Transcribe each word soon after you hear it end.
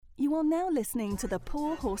You are now listening to the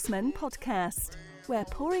Poor Horsemen podcast, where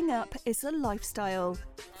pouring up is a lifestyle.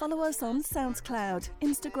 Follow us on SoundCloud,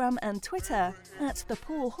 Instagram and Twitter at The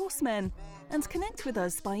Poor Horsemen, and connect with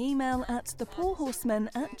us by email at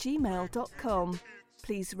thepoorhorsemen@gmail.com.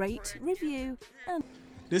 Please rate, review, and...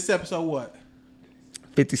 This episode what?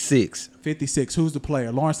 56. 56. Who's the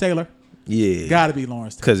player? Lawrence Taylor? Yeah. Gotta be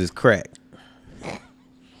Lawrence Taylor. Because it's crack.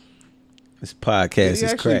 This podcast Did he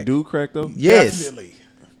is actually crack. do crack though? Yes. Definitely.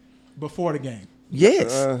 Before the game.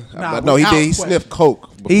 Yes. No, he without did. He question. sniffed coke.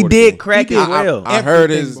 He before the did game. crack He did. as well. I heard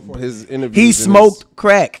Everything before his the interviews. He and smoked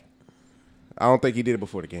crack. I don't think he did it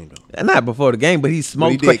before the game though. Not before the game, but he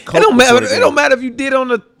smoked he did crack. coke It don't before matter. the It don't game. matter if you did on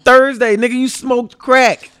a Thursday, nigga. You smoked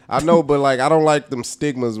crack. I know, but like I don't like them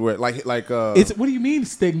stigmas where like It's what do you mean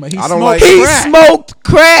stigma? He I don't smoked like- He crack. smoked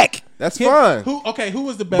crack. that's Him- fine. Who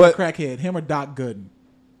was the better But- crackhead? Him or Doc Gooden?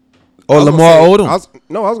 Or I was Lamar gonna say- Odom. I was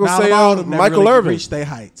gonna Now, say Lamar Odom never Michael really Irvin. reached their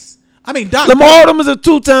heights. I mean, Doc Lamar Odom is a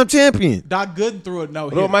two-time champion. Doc Gooden threw a no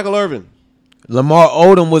What about hit. Michael Irvin? Lamar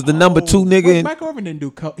Odom was the number 2 nigga. in Michael Irvin didn't do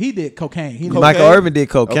coke. He did cocaine. He did Michael Cocaine? Irvin did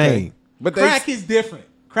cocaine. Okay. But they, crack is different.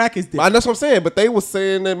 Crack is different. that's what I'm saying. But they was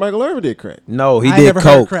saying that Michael Irvin did crack. No, he I did never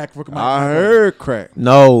heard coke. crack. For I heard crack.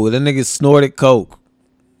 No, the nigga snorted coke.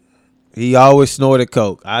 He always snorted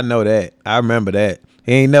coke. I know that. I remember that.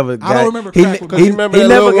 He ain't never got. I don't remember he, crack he, because You remember he that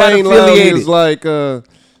never Lil got Wayne line? He affiliated. was like,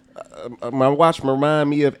 my watch remind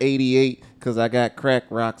me of '88 because I got crack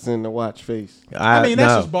rocks in the watch face. I mean,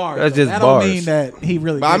 that's no, just bars. That's though. just that bars. don't mean that he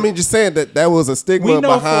really. But I did mean, it. just saying that was a stigma we know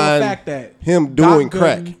for a behind fact that him Doc doing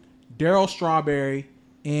crack. Gooden, Daryl Strawberry,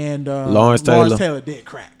 and Lawrence Taylor. Did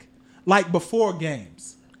crack like before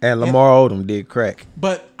games. And Lamar Odom did crack.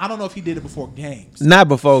 But I don't know if he did it before games. Not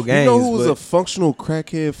before games. You know who was but a functional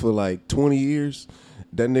crackhead for like 20 years?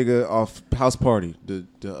 That nigga off House Party,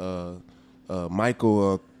 the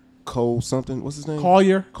Michael Cole something. What's his name?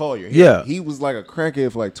 Collier. Collier. Yeah. He was like a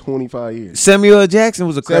crackhead for like 25 years. Samuel L. Jackson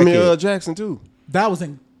was a Samuel L. crackhead. Jackson too. That was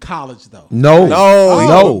in college though. No,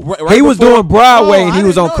 No. Right he was before- doing Broadway Oh, and he I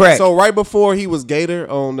was didn't on know crack. So right before he was Gator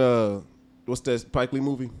on what's that Spike Lee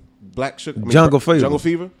movie? Black Sugar. Jungle Fever. Jungle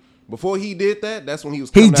Fever. Before he did that, that's when he was.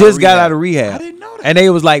 He coming just got out of rehab. I didn't know that. And they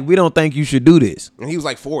was like, we don't think you should do this. and he was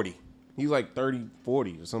like 40. He was like 30,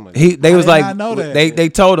 40 or something. Like that. They was did like, not know that. they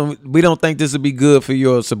told him, we don't think this would be good for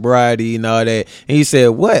your sobriety and all that. And he said,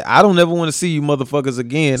 what? I don't ever want to see you motherfuckers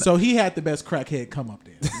again. So he had the best crackhead come up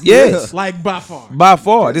there. Yes. Like by far. By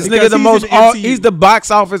far. This Because nigga the he's most, in the MCU. he's the box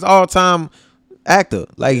office all-time actor.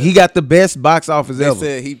 Like, he got the best box office They ever.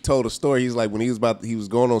 said he told a story. He's like when he was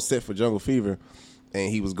going on set for Jungle Fever, and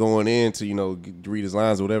he was going in to read his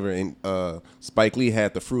lines or whatever. And Spike Lee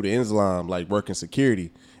had the Fruit of Islam like working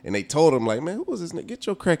security, and they told him like, man, who was this nigga? Get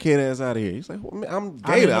your crackhead ass out of here. He's like, well, man, I'm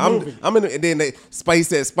Gator. I'm in. And then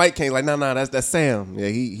Spike came like, no, that's Sam. Yeah,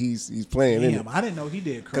 he's playing in it. Damn, I didn't know he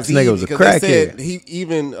did crack. This nigga was a Because they said crackhead. he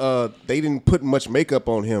even they didn't put much makeup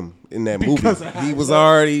on him in that Because movie. of how He he was looked.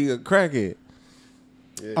 already a crackhead.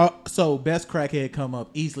 So best crackhead come up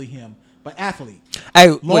easily him, but athlete.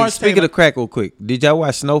 Hey, wait, Lawrence speaking Taylor. of crack real quick, did y'all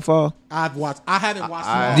watch Snowfall? I've watched. I haven't watched.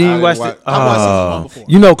 I- Smallville. Did you didn't watch watch- it? I watched season 1 before.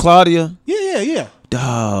 You know Claudia? Yeah.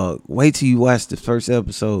 Dog, wait till you watch the first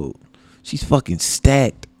episode. She's fucking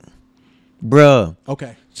stacked. Bruh,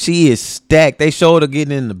 Okay. she is stacked. They showed her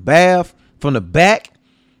getting in the bath from the back.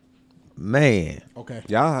 Man. Okay.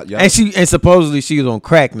 Y'all. And supposedly she was on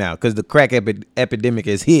crack now because the crack epidemic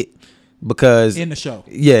has hit because In the show.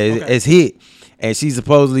 Yeah, Okay. it's hit. And she's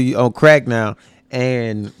supposedly on crack now.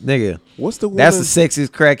 And nigga, What's the woman? that's the sexiest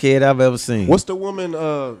crackhead I've ever seen. What's the woman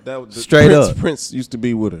that Straight Prince, up. Prince used to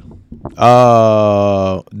be with her?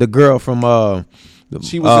 The girl from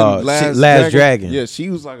She was in Last Dragon. Yeah, she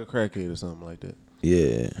was like a crackhead or something like that.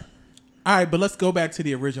 Yeah. All right, but let's go back to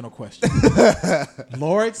the original question.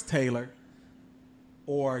 Lawrence Taylor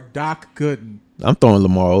or Doc Gooden? I'm throwing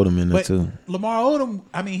Lamar Odom in there But too. Lamar Odom,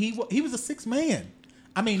 I mean, he was a sixth man.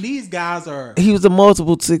 I mean, these guys are. He was a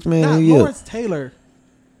multiple six man of the year. Lawrence Taylor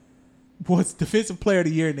was Defensive Player of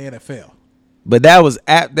the Year in the NFL. But that was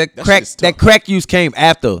that crack. shit's That tough. crack use came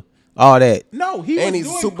after all that. No, he And was he's a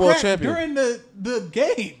doing Super Bowl crack champion. during the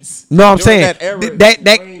games. No, I'm During saying that era,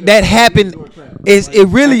 that happened.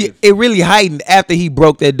 It really heightened after he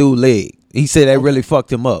broke that dude's leg. He said that really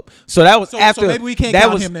fucked him up. So that was So after. maybe we can't that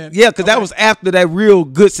count was, him then. Yeah, because that Okay. was after that real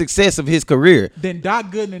good success of his career. Then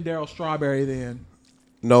Doc Gooden and Daryl Strawberry. Then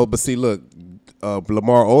No, but see, look,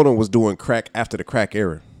 Lamar Odom was doing crack after the crack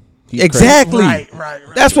era. He's Exactly. Right.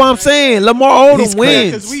 That's what I'm saying. Lamar He's Odom crazy.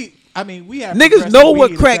 because wins. we have Niggas progressive know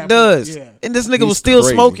what weed crack at that point. does, Yeah, and this nigga He's was still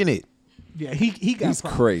crazy. smoking it. yeah. He got He's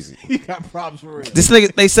problems. crazy. He got problems for real. This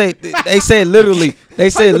nigga, they say literally,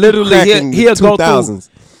 Cracking he'll go through. 2000s.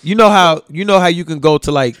 you know how you can go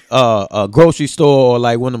to like a grocery store or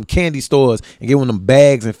like one of them candy stores and get one of them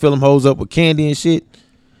bags and fill them hoes up with candy and shit.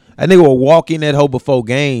 That nigga will walk in that hoe before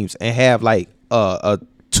games and have like a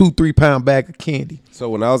 2-3 pound bag of candy. So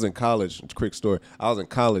when I was in college, quick story, I was in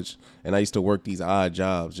college and I used to work these odd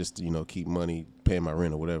jobs just to, keep money, paying my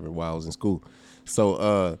rent or whatever while I was in school.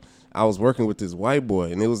 So I was working with this white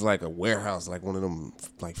boy and it was like a warehouse, like one of them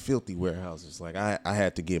like filthy warehouses. Like I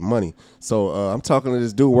had to get money. So I'm talking to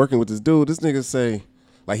this dude, working with this dude. This nigga say,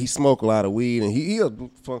 like he smoked a lot of weed and he a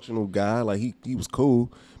functional guy. Like he was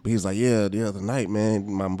cool. But he was like, yeah, the other night,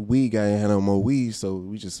 man, my weed guy ain't had no more weed. So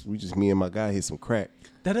we just me and my guy hit some crack.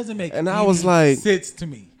 That doesn't make and I was like, sense to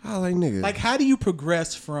me. I was like, nigga. Like, how do you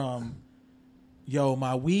progress from, yo,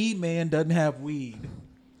 my weed man doesn't have weed,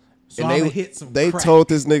 so I'm gonna hit some They crack. told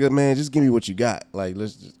this nigga, man, just give me what you got. Like,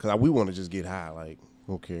 because we want to just get high. Like,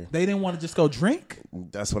 don't care. They didn't want to just go drink?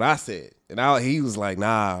 That's what I said. And he was like,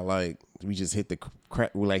 nah, like, we just hit the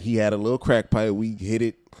crack. Like, he had a little crack pipe. We hit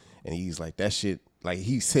it. And he's like, that shit. Like,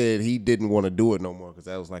 he said he didn't want to do it no more because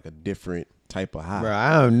that was like a different type of high. Bro,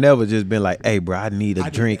 I've never just been like, hey, bro, I need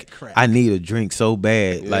a drink. I need a drink so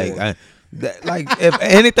bad. Yeah. Like if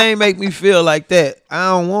anything make me feel like that, I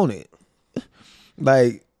don't want it.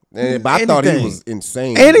 Like, but I thought he was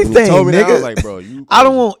insane. Anything, when he told me nigga. that, I was like, bro, you. I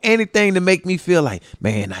don't want anything to make me feel like,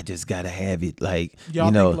 man, I just gotta have it. Like,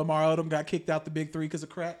 Y'all think Lamar Odom got kicked out the Big Three because of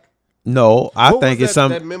crack? No, I What think was it's that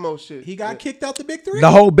something. memo shit. He got kicked out the Big Three?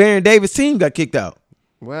 The whole Baron Davis team got kicked out.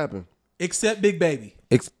 What happened? Except Big Baby.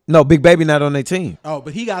 No, Big Baby not on their team. Oh,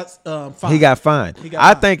 but he got fined. He got fined.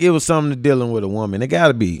 I think it was something to dealing with a woman. It got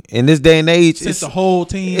to be in this day and age. Since the whole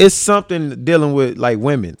team, it's something dealing with like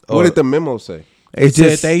women. What did the memo say? It's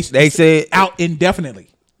just they said out indefinitely.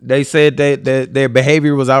 They said that their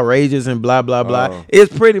behavior was outrageous and blah blah blah.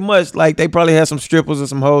 It's pretty much like they probably had some strippers or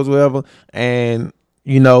some hoes, whatever, and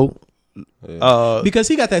because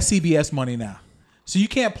he got that CBS money now. So you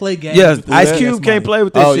can't play games. Yes, with Ice Cube can't play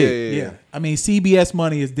with this shit. Yeah. I mean, CBS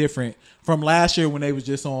money is different from last year when they was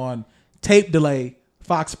just on tape delay,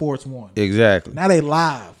 Fox Sports 1. Exactly. Now they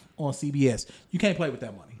live on CBS. You can't play with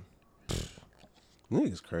that money.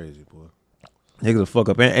 Niggas crazy, boy. Niggas will fuck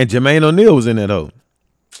up. And Jermaine O'Neal was in that hoe.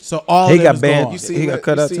 So all he of got is banned. gone. He got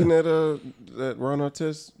cut out. You seen that Ron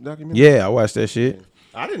Artest documentary? Yeah, I watched that shit.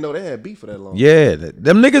 I didn't know they had beef for that long. Yeah,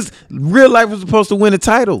 them niggas real life was supposed to win the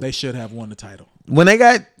title. They should have won the title. When they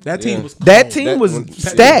got that team was cold. that team was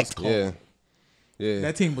stacked. Yeah.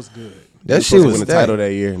 That team was good. That shit was win the title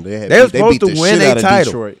that year. They were supposed to win a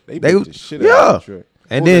title. Detroit. They beat the shit out of Detroit.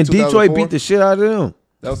 And then Detroit beat the shit out of them.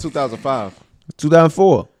 That was 2005.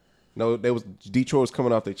 2004. No, Detroit was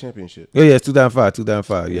coming off their championship. Yeah, it's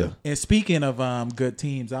 2005. Yeah. And speaking of good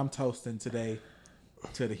teams, I'm toasting today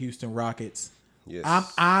to the Houston Rockets.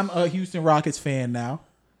 Yes. I'm a Houston Rockets fan now.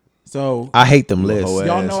 So I hate them less.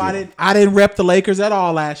 Y'all know I didn't rep the Lakers at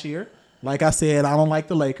all last year. Like I said, I don't like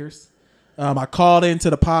the Lakers. I called into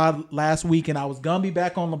the pod last week and I was gonna be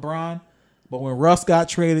back on LeBron, but when Russ got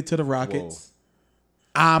traded to the Rockets,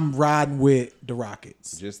 I'm riding with the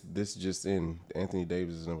Rockets. Just in Anthony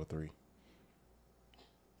Davis is number 3.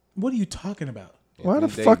 What are you talking about? Why the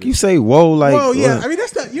fuck you say whoa like? Whoa, yeah. I mean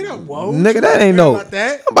that's not whoa. Nigga, that ain't no. About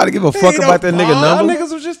that. I'm about to give a fuck about that nigga number.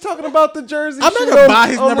 Niggas was just talking about the jersey. I'm not gonna buy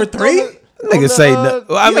his number 3. Nigga say no.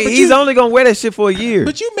 I mean, he's only gonna wear that shit for a year.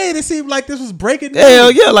 But you made it seem like this was breaking news.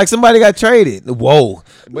 Hell yeah, like somebody got traded. Whoa.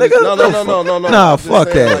 Nigga, no. Nah, fuck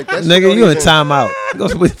that. Nigga, you in timeout. Go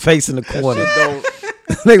put your face in the corner.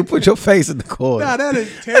 Nigga, put your face in the corner. Nah, that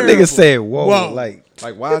is terrible. That nigga said whoa. Like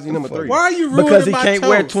why is he number 3? Why are you ruining because he my can't toast?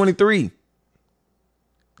 wear 23.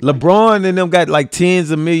 LeBron and them got like tens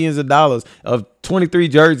of millions of dollars of 23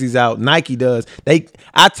 jerseys out. Nike does.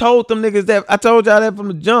 I told them niggas that. I told y'all that from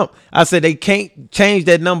the jump. I said they can't change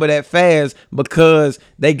that number that fast because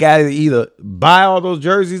they got to either buy all those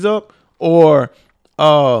jerseys up or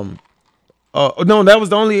no, that was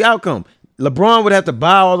the only outcome. LeBron would have to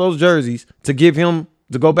buy all those jerseys to give him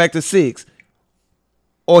to go back to 6,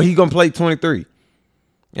 or he gonna play 23,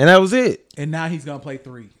 and that was it. And now he's gonna play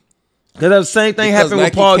 3. Because the same thing happened with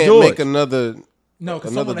Nike Paul can't George. Make another. No,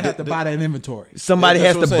 because someone have to buy that inventory. Somebody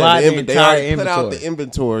has to buy the entire inventory. Put out the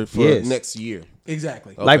inventory for next year.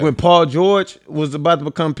 Exactly. Okay. Like when Paul George was about to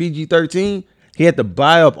become PG-13, he had to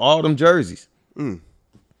buy up all them jerseys.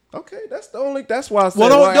 Okay, that's why I said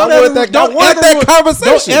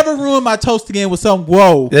Don't ever ruin my toast again with some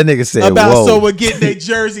whoa. That nigga said about whoa. someone getting their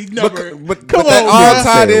jersey number. But come that on, all Russ.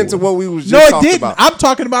 tied into what we was just No, it talking didn't. about. I'm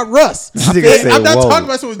talking about Russ. Nigga said I'm not whoa. talking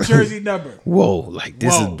about someone's jersey number. Whoa, like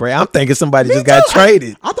this Whoa. is brand. I'm thinking somebody Me just got too.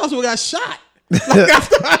 traded. I thought someone got shot. Like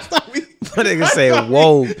I thought we. But nigga say,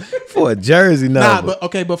 whoa, for a jersey number.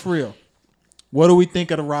 But for real, what do we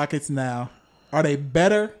think of the Rockets now? Are they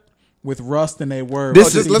better with Russ than they were?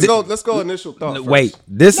 Let's go initial thought. First. Wait,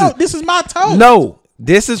 this is my toe. No,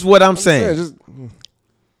 this is what I'm saying.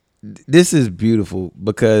 This is beautiful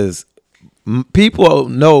because people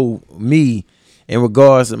know me in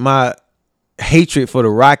regards to my hatred for the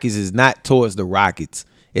Rockets is not towards the Rockets.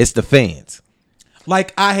 It's the fans.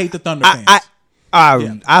 Like I hate the Thunder fans.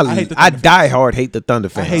 I die hard hate the Thunder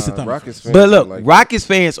fans. I hate the Thunder Rockets fans. fans. But look, like Rockets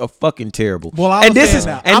fans are fucking terrible. Well, this is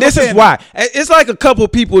why. It's like a couple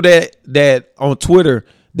people that on Twitter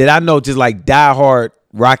that I know just like die hard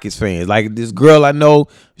Rockets fans. Like this girl I know,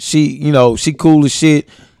 she cool as shit.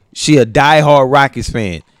 She a die hard Rockets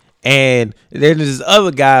fan. And then there's this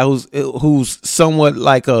other guy who's somewhat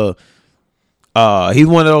like he's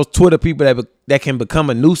one of those Twitter people that can become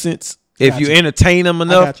a nuisance if you entertain him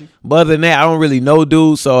enough. But other than that, I don't really know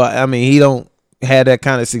dude. So I mean, he don't have that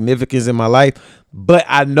kind of significance in my life. But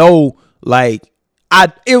I know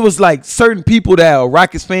it was like certain people that are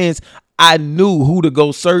Rockets fans. I knew who to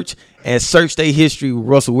go search their history with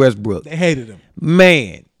Russell Westbrook. They hated him.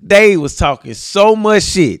 Man, they was talking so much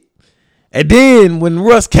shit. And then when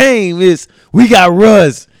Russ came, we got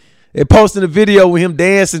Russ. They posted a video with him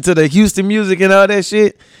dancing to the Houston music and all that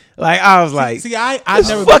shit. Like I was like, I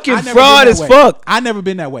never fucking fraud as fuck. I never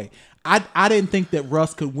been that way. I didn't think that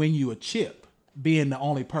Russ could win you a chip, being the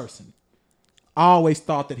only person. I always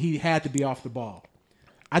thought that he had to be off the ball.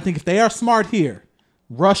 I think if they are smart here,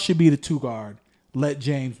 Russ should be the 2 guard. Let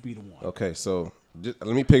James be the 1. Okay, so let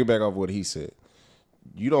me piggyback off what he said.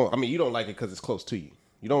 You don't like it because it's close to you.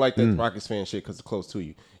 You don't like that Rockets fan shit because it's close to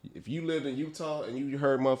you. If you lived in Utah and you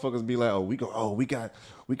heard motherfuckers be like, we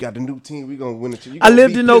got the new team, we gonna win it. I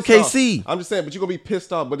lived in OKC. Off. I'm just saying, but you're gonna be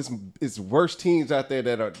pissed off. But it's worse teams out there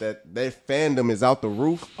that their fandom is out the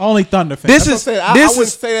roof. Only Thunder fans. I wouldn't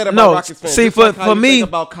say that about Rockets fans. See, just for me,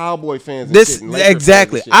 about Cowboy fans. And this shit and Lakers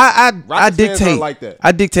exactly. Fans and shit. I dictate. Like that.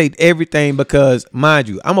 I dictate everything because, mind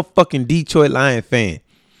you, I'm a fucking Detroit Lion fan.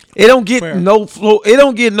 It don't get no flow. It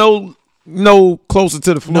don't get no closer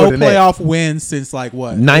to the floor. No playoff wins since like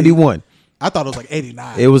what? 91. I thought it was like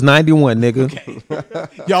 89. It was 91, nigga.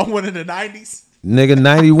 Okay. Y'all won in the 90s? Nigga,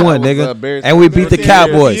 91, nigga. Bears And we beat the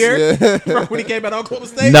Cowboys. When he came out of Oklahoma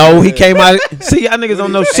State? No, he came out. See, y'all niggas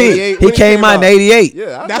don't know shit. He came out in 88.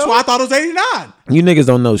 Yeah, that's why I thought it was 89. You niggas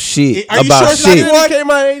don't know shit Are you about sure shit. He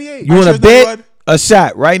came out in 88. You want to bet a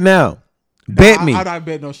shot right now? Bet me. I'm not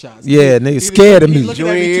betting no shots. Yeah, nigga, scared of me. Looking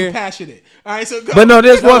at me too passionate. All right, so go. But no,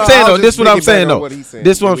 this is what I'm saying though. This is what I'm saying though. what he's saying.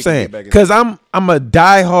 This is what I'm saying. Because I'm a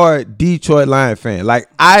diehard Detroit Lion fan. Like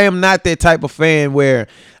I am not that type of fan where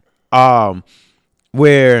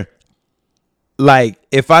like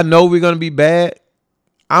if I know we're gonna be bad,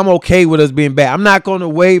 I'm okay with us being bad. I'm not gonna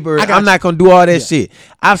waver. I'm not gonna do all that shit.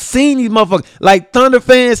 I've seen these motherfuckers like Thunder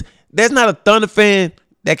fans. There's not a Thunder fan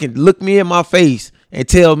that can look me in my face and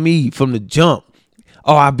tell me from the jump,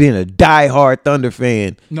 oh, I've been a diehard Thunder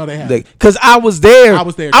fan. No, they haven't. Because I was there. I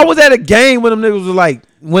was there. I was at a game when them niggas was like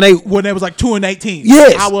when they was like 2-18.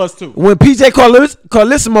 Yes, I was too. When PJ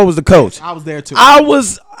Carlissimo was the coach, I was there too. I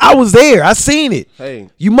was there. I seen it. Hey,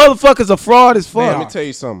 you motherfuckers are fraud as fuck. Let me tell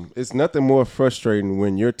you something. It's nothing more frustrating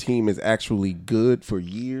when your team is actually good for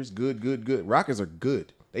years. Good. Rockets are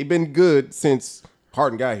good. They've been good since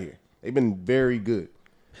Harden got here. They've been very good.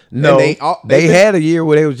 No, they had a year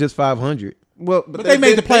where they was just 500. Well, but they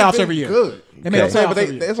made the playoffs every year. Good. They made the playoffs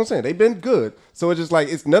every year. That's what I'm saying. They've been good. So it's just like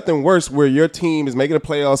it's nothing worse where your team is making the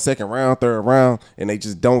playoffs second round, third round, and they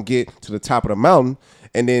just don't get to the top of the mountain,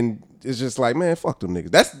 and then it's just like, man, fuck them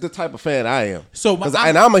niggas. That's the type of fan I am.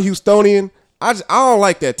 And I'm a Houstonian. I don't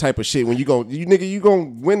like that type of shit when you gonna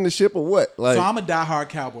win the ship or what? Like, so I'm a diehard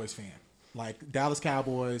Cowboys fan. Like Dallas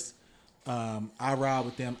Cowboys. I ride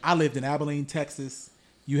with them. I lived in Abilene, Texas.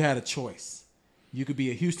 You had a choice. You could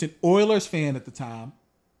be a Houston Oilers fan at the time,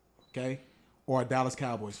 okay, or a Dallas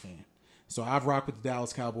Cowboys fan. So I've rocked with the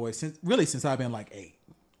Dallas Cowboys since I've been like 8.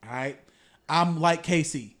 All right, I'm like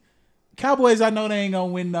KC. Cowboys, I know they ain't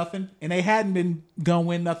gonna win nothing, and they hadn't been gonna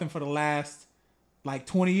win nothing for the last like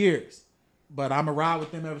 20 years. But I'm a ride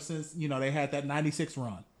with them ever since they had that '96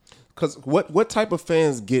 run. Because what type of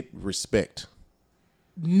fans get respect?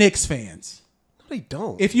 Knicks fans. they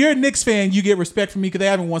don't. If you're a Knicks fan, you get respect from me because they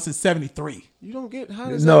haven't won since '73. You don't get how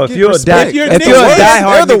does No, that if get you're a respect? if you're a Knicks diehard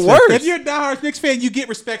they're the Knicks fan, worst. If you're a diehard Knicks fan, you get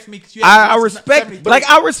respect from me because I respect, like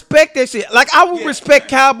I respect that shit. Like I would respect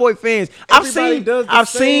Cowboy fans. Everybody does the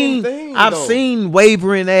same thing, I've though. seen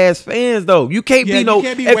wavering ass fans though. You can't Yeah, be no. you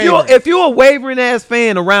can't be if you're a wavering ass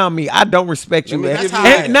fan around me, I don't respect you. Let me Man. give you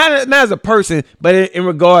And not as a person, but in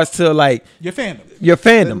regards to like your fandom. your The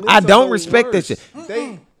fandom. Knicks I are don't the respect that worst. shit.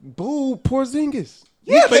 They booed Porzingis.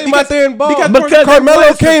 Yeah, He but came because- out there and balled. because Carmelo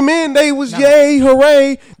listen. came in, they was yay,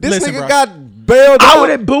 hooray. This Listen, nigga bro. got bailed I out. would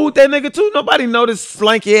have booed that nigga too. Nobody know this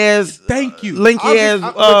slanky ass, Thank you. lanky ass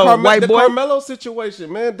white the boy. Carmelo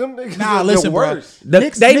situation, man. Them niggas Nah, are listen, the bro.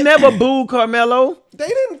 worst. They never booed Carmelo. They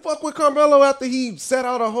didn't fuck with Carmelo after he set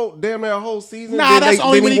out damn near a whole season. Nah, Then that's they,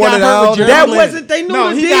 only then when he won got it hurt with out. Jeremy That Lin. wasn't they knew No,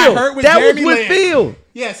 the he deal. got hurt with That Jeremy was with Lin. Phil.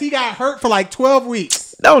 Yes, he got hurt for like 12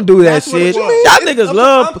 weeks. Don't do that That's what shit. it Y'all was. niggas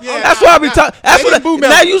love. yeah, That's why I be nah, talking. they That's didn't boo what.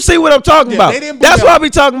 Melo. Now you see what I'm talking Yeah, about. they didn't boo That's Melo. why I be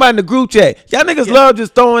talking about in the group chat. Y'all niggas love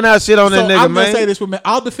just throwing out shit on So that nigga, I'm man. gonna say this with me.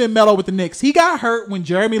 I'll defend Melo with the Knicks. He got hurt when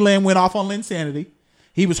Jeremy Lin went off on Linsanity.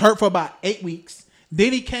 He was hurt for about 8 weeks.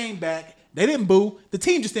 Then he came back. They didn't boo. The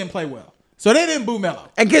team just didn't play well. So they didn't boo Melo.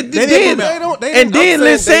 And They then, didn't boo Melo. and then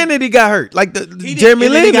Linsanity got hurt. Like the did, Jeremy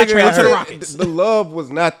and then he Lin got nigga traded got to the hurt. Rockets. The love was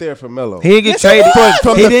not there for Melo. He didn't get Yes, it traded. was.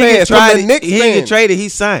 From He the didn't get fans, from the traded. Knicks He didn't get fans. traded. He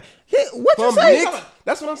signed. What you From say? Knicks,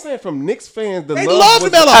 that's what I'm saying. From Knicks fans, the They love loved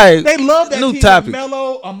was, Melo. Hey, They loved that new team. topic.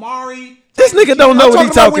 Melo, Amari. This nigga don't know I'm what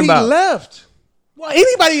he talking when about. He left. Well,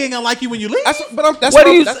 anybody ain't gonna like you when you leave. That's What what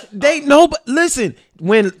do you? that's- They know, but listen.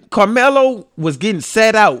 When Carmelo was getting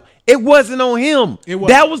set out, it wasn't on him. It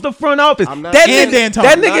wasn't. That was the front office. I'm not That saying nigga, that.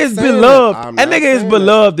 that I'm nigga not is saying beloved. that. I'm That not nigga is saying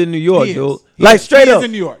beloved in New York, He is. dude. He Like is. straight He up is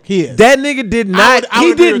in New York. He is. That nigga did not. I would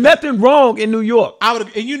He agree did with that. nothing wrong in New York. I would,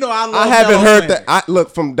 and you know, I love. I haven't Melo heard players. that. I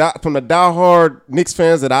look from the diehard Knicks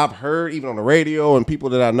fans that I've heard, even on the radio, and people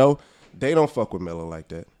that I know, they don't fuck with Melo like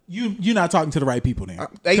that. You're not talking to the right people then.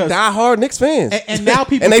 They 'Cause- diehard Knicks fans, and now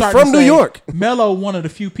people and they starting from to New say York. Melo, one of the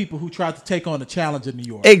few people who tried to take on the challenge in New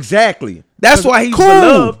York. Exactly. That's why he's Cool.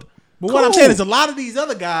 beloved. But what I'm Cool. saying is a lot of these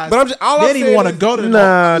other guys, But I'm just- all I'm they didn't even saying want to is- go to the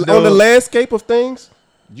Nah, North. On the dog. landscape of things,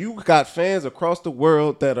 you got fans across the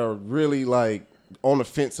world that are really like on the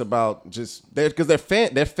fence about just because they're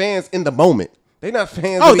fans in the moment. They're not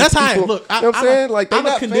fans. Oh, of these that's how I people. look. You know what I'm saying? Like they're I'm a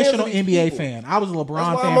not fans of conditional these NBA people. fan. I was a LeBron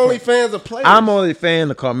That's why fan. I'm only first. fans of players. I'm only a fan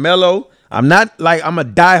of Carmelo. I'm not like I'm a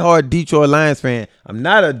diehard Detroit Lions fan. I'm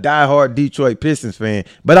not a diehard Detroit Pistons fan,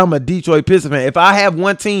 but I'm a Detroit Pistons fan. If I have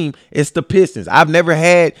one team, it's the Pistons. I've never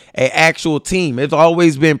had an actual team. It's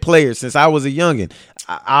always been players since I was a youngin.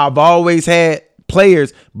 I've always had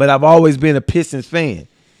players, but I've always been a Pistons fan.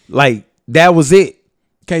 Like that was it.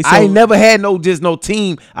 Okay, so I ain't never had no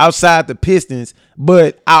team outside the Pistons,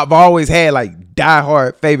 but I've always had like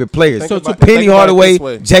diehard favorite players. Think about- Penny think about it Hardaway, this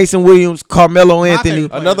way. Jason Williams, Carmelo Anthony.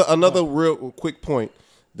 favorite- Another real quick point.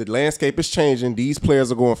 The landscape is changing. These players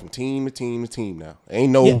are going from team to team to team now.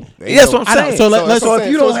 Ain't no. Yeah. ain't That's no- what I'm saying. So let's. that's what I'm if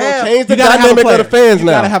saying. you So don't it's gonna have- change the You gotta have a dynamic player. of the fans You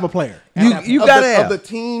now. gotta have a player. You of gotta the, have. of the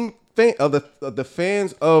team fan of the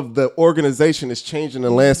fans of the organization is changing the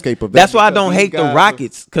landscape of that. That's why I because don't these hate the guys are-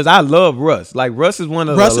 Rockets, because I love Russ. Like Russ is one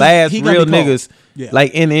of Russ the is- last he gonna real be cold. niggas Yeah.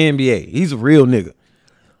 like in the NBA. He's a real nigga.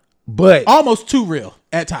 But Almost too real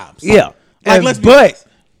at times. yeah, Like, And- let's be but honest.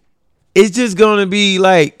 it's just gonna be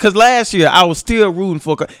like, because last year I was still rooting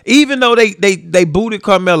for, even though they booted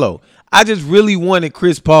Carmelo. I just really wanted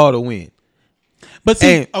Chris Paul to win. But see,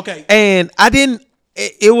 And okay, and I didn't.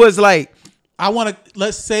 It was like, I want to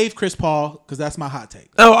let's save Chris Paul because that's my hot take.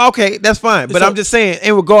 oh, okay, that's fine. But So- I'm just saying,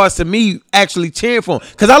 in regards to me actually cheering for him,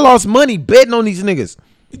 because I lost money betting on these niggas.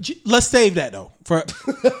 Let's save that though for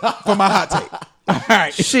my hot take. All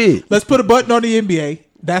right, Shit. Let's put a button on the NBA.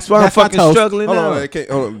 That's Why I'm that's my fucking toast. struggling Hold now. on, okay,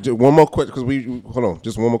 hold on. Just one more question because hold on.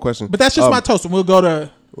 Just one more question. But that's just my toast, and we'll go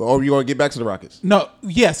to Or you want to get back to the Rockets? no,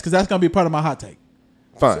 yes, because that's gonna be part of my hot take.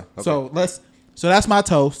 Fine. Okay. So that's my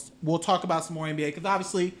toast. We'll talk about some more NBA because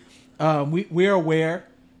obviously we're aware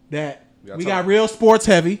that we got real sports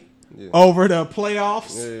heavy over the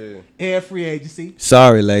playoffs and free agency.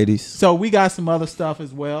 Sorry, ladies. So we got some other stuff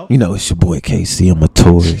as well. You know, it's your boy KC. I'm a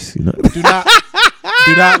tourist. You know,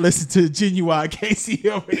 Do not listen to Genuine Casey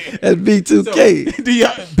over there. that's B2K. So, do y'all,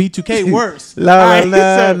 B2K worse. La All la right, la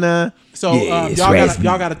so- nah. So Yeah, it's y'all raspy.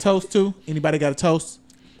 got a toast too? Anybody got a toast?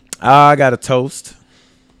 I got a toast.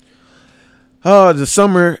 Oh, the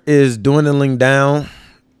summer is dwindling down.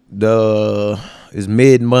 It's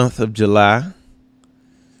mid-month of July.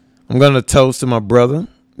 I'm gonna toast to my brother.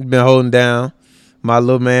 He's been holding down my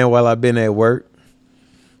little man while I've been at work.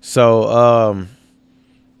 So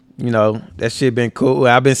you know, that shit been cool.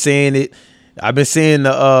 I've been seeing it. I've been seeing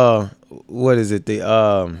the what is it?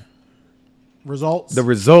 Results. The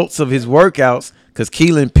results of his workouts, because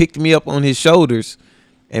Keelan picked me up on his shoulders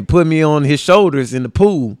and put me on his shoulders in the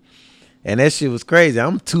pool, and that shit was crazy.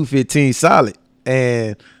 I'm 215 solid,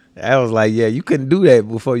 and I was like, yeah, you couldn't do that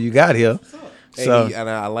before you got here. So And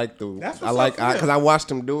I like That's what's I like up for real. because I watched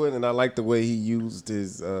him do it, and I like the way he used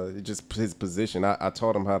his just his position. I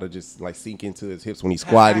taught him how to just like sink into his hips when he's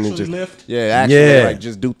squatting and actually just lift? actually Yeah. like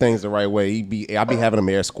just do things the right way. I be having him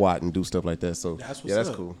air squat and do stuff like that. So That's what's yeah, that's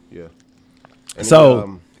up. cool. Yeah. And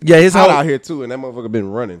So, yeah, his hot whole- out here too, and that motherfucker been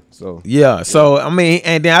running. So yeah. So I mean,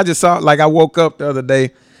 and then I just saw, like, I woke up the other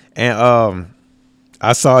day, and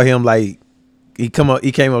I saw him, like, he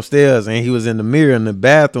came upstairs, and he was in the mirror in the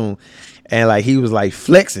bathroom, and like he was like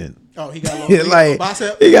flexing. Oh, he got a little, Like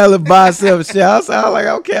bicep. he got a little bicep shit. I was like,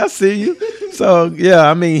 okay, I see you. So yeah,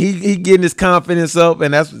 I mean, he getting his confidence up,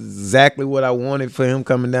 and that's exactly what I wanted for him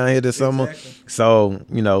coming down here this summer. Exactly. So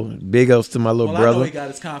big ups to my little Well, I know brother. he got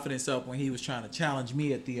his confidence up when he was trying to challenge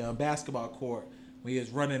me at the basketball court when he was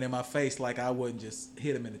running in my face like I wouldn't just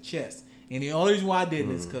hit him in the chest. And the only reason why I did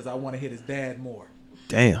this because I want to hit his dad more.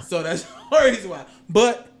 Damn. So that's the only reason why.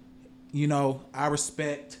 But I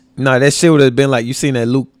respect. No, that shit would have been like, you seen that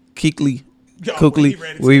Luke Kuechly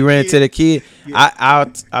where he ran to the kid. Yeah.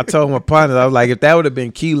 I told my partner, I was like, if that would have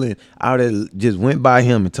been Keelan, I would have just went by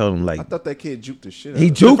him and told him, like, I thought that kid juked the shit out he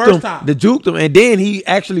of him. juked first him, time. juked him, and then he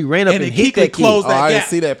actually ran up And and then hit Kuechly that closed kid. that I gap. didn't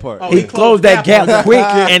see that part. Oh, He closed that on gap him. quick,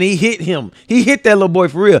 and he hit him. He hit that little boy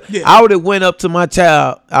for real. Yeah. I would have went up to my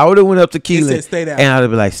child. I would have went up to Keelan, said, "Stay down." and I'd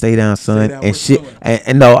have been like, "Stay down, son," down. and What you shit. doing?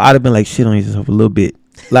 And no, I'd have been like, "Shit on yourself a little bit."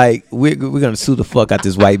 Like we're gonna sue the fuck out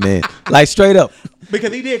this white man, like straight up.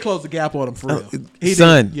 Because he did close the gap on him for real. He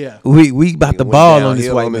Son, did. Yeah. we about to Went ball on this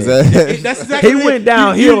downhill white on his man. ass. That's exactly He what went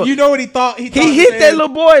downhill. You know what he thought? He He hit that little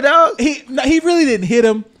boy, dog. He really didn't hit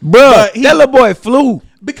him, Bruh, but that little boy flew.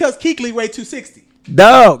 because Kuechly weighed 260.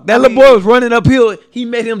 Dog, that I little mean- boy was running uphill. He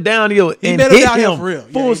met him downhill He and met him hit downhill him for real.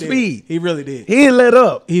 full Yeah, he did. speed. He really did. He didn't let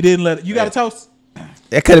up. He didn't let it. You got a toast?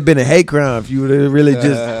 That could have been a hate crime if you would have really just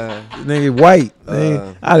nigga white.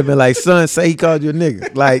 I'd have been like, son, say he called you a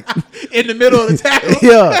nigga. Like, In the middle of the tackle.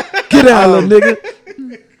 yeah, get down, little nigga.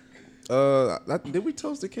 Did we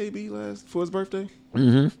toast the KB for his birthday?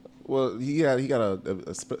 Mm-hmm. Well, he got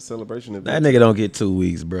a celebration event. That nigga don't get 2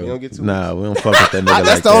 weeks, bro. He don't get 2 Nah, we don't fuck with that nigga That's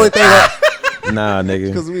like the only that. thing. Nah, nigga.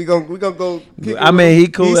 Because we gonna go. kick I it mean, he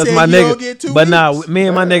cool He as said my you don't get nigga, 2 but nah, weeks. me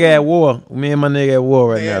and my nigga at war. Me and my nigga at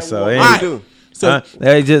war right They now. at So war. it What ain't- he do? So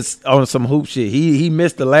they just on some hoop shit. He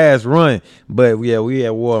missed the last run, but yeah, we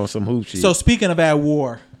at war on some hoop shit. So speaking of at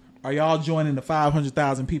war, are y'all joining the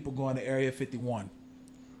 500,000 people going to Area 51?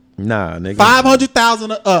 nah, nigga.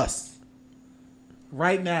 500,000 of us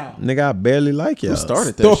right now. Nigga, I barely like y'all. Who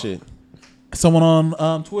started that Stop. shit? Someone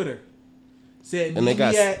on Twitter said, And they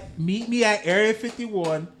got- meet me at Area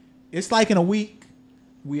 51. It's like in a week.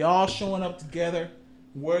 We all showing up together.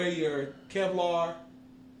 Wear your Kevlar,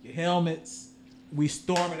 your helmets. We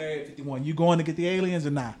storming Area 51. You going to get the aliens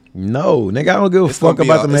or not? No, nigga, I don't give a It's fuck gonna be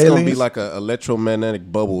about them it's aliens. gonna be like an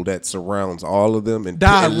electromagnetic bubble that surrounds all of them and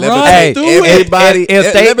Dog, and run levitate through it. everybody.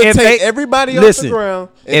 If they- levitate if they- everybody listen, off the ground.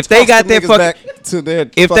 And if they toss got them that niggas fucking- back to their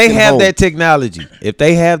if they fucking have home. that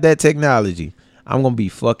technology, I'm gonna be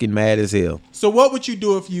fucking mad as hell. So what would you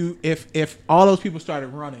do if all those people started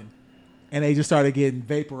running and they just started getting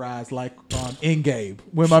vaporized like on Endgame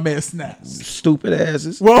when my man snaps? Stupid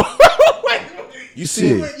asses. Well, wait, You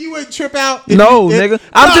see, you wouldn't trip out? if No, you- if- nigga.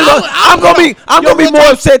 I'm gonna be real more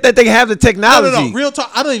talk. upset that they have the No, technology. real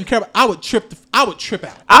talk. I don't even care. I would trip out.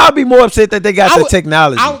 I'll be more upset that they got I the would-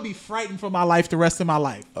 technology. I would be frightened for my life the rest of my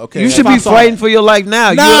life. okay, You should If I be saw fighting that. for your life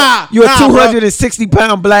now. Nah, you're nah, a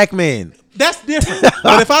 260-pound black man. That's different.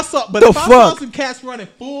 But if I saw, The I saw fuck? some cats running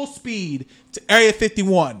full speed to Area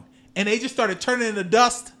 51 and they just started turning into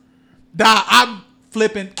dust, I'm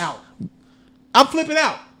flipping out. I'm flipping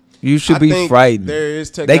out. You should I be think frightened. there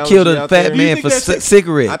is They technology killed a out fat there. Do you man think for that's it?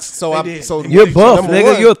 cigarettes. They did. You're buff, number nigga.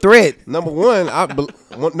 one- You're a threat Number one, I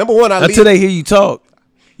until leave. they hear you talk.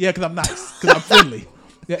 Yeah, because I'm nice. Because I'm friendly.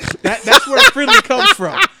 That's where friendly comes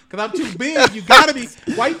from. Because I'm too big. You gotta be.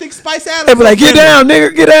 Why you think Spice Adams? They be like, so "Get friendly?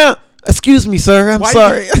 down, nigga. Get down." Excuse me, sir. I'm Why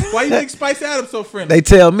sorry. why you think Spice Adams so friendly? They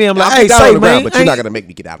tell me, I'm like, I'll "Hey, get down say on the ground, man, but you're not gonna make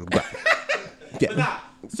me get out of the ground. Yeah.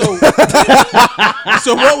 So,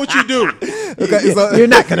 so what would you do? Okay, so- you're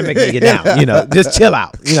not gonna make me get down. You know, just chill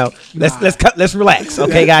out. You know, let's relax,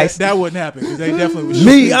 okay, guys." That wouldn't happen because they definitely would. shoot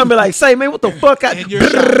Me, you I'm be like, "Say man, what the fuck?" and you're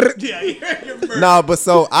shot. Yeah, you're murdered. No, but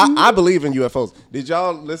so I believe in UFOs. Did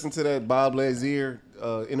y'all listen to that Bob Lazar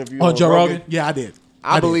interview On Joe Rogan? Yeah, I did.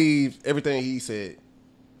 I did. believe everything he said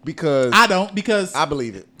because I don't because I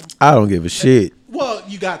believe it. I don't give a shit. Well,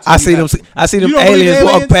 you got to. I see them You don't believe aliens in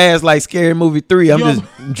walk aliens? past like Scary Movie 3. I'm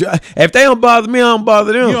You just if they don't bother me, I don't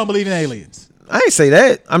bother them. You don't believe in aliens. I ain't say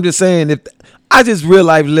that. I'm just saying if I just real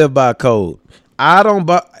life live by code. I don't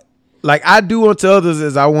like I do unto others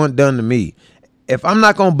as I want done to me. If I'm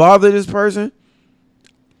not gonna bother this person,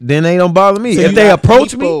 then they don't bother me. So if you they got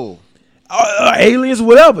approach People. me, aliens,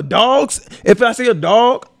 whatever, dogs. If I see a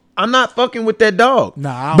dog, I'm not fucking with that dog. Nah,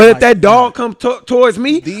 I don't but if like that dog comes towards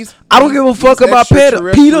me, These- I don't give a fuck these about Peter,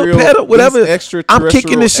 extraterrestrial- whatever. these I'm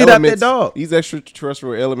kicking the shit out that elements- dog. These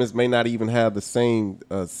extraterrestrial elements may not even have the same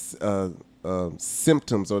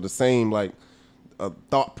symptoms or the same like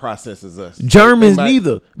thought process as us. Germans They might-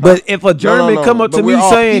 neither. But if a German no, come up but to me we're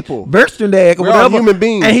all saying people. Verstendeg or We're all whatever, human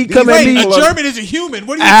beings. and he These come at Wait, me, a German is a human.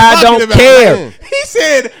 What are you I talking don't about? care. He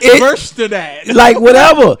said It- Verstendeg. like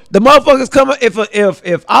whatever. The motherfuckers come.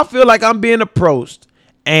 If I feel like I'm being approached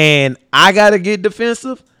and I gotta get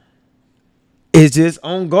defensive, it's just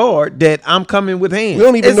on guard that I'm coming with hands. We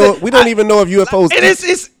don't even know. We don't even know if UFOs. And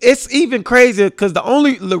it's even crazier because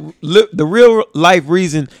the real life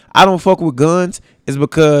reason I don't fuck with guns is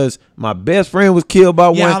because my best friend was killed by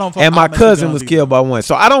Yeah, I one don't fuck- and I my don't mess with cousin guns was either. killed by one.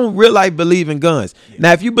 So I don't real life believe in guns.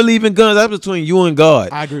 Now, if you believe in guns, that's between you and God.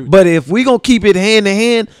 I agree with But if we gonna keep it hand to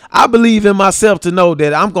hand, I believe in myself to know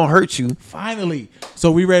that I'm gonna hurt you. Finally,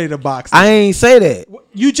 so we ready to box. I ain't say that.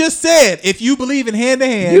 You just said if you believe in hand to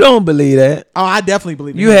hand. You don't believe that. Oh, I definitely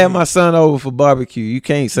believe. You had my son over for barbecue. You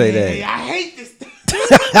can't say that. I hate this.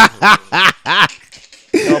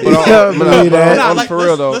 but don't believe that. Nah, for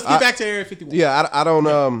real though. Let's get back to Area 51. Yeah, I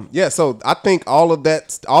don't. Yeah, so I think all of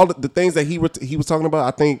that, all the things that he was talking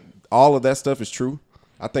about, I think all of that stuff is true.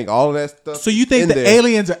 I think all of that stuff. So you think in the there.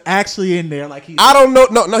 aliens are actually in there? Like he? I don't know.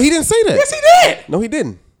 No, he didn't say that. Yes, he did. No, he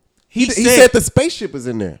didn't. He He said the spaceship is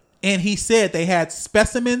in there. and he said they had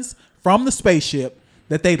specimens from the spaceship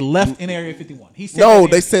that they left in Area 51. He said No,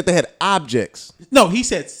 that they said they had objects. no. He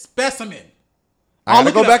said specimen. I gotta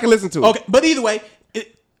look go it up. back and listen to it. Okay, but either way,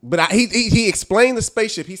 But he explained the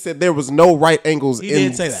spaceship. He said there was no right angles He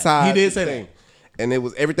did inside. say that. He did the say thing. And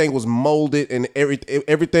everything was molded and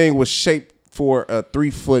everything was shaped for a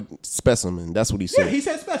 3-foot specimen. That's what he said. yeah, he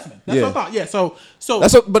said specimen. That's Yeah. what I thought. Yeah, so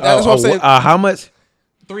That's what I'm saying. How much?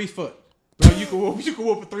 3 foot. So you can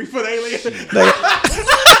whoop a 3 foot alien.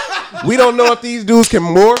 We don't know if these dudes can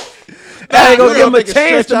morph. I ain't gonna we give him don't a think it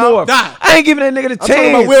chance to stretch out. morph. Nah. I ain't giving that nigga the I'm talking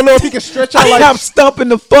about chance. we don't know if he can stretch out like. I'm stumping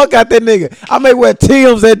the fuck out that nigga. I may wear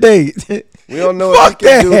Tim's that day. We don't know Fuck if he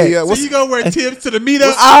can do that. the. So What's, you gonna wear tips to the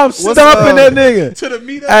meetup? I'm stumping that nigga. To the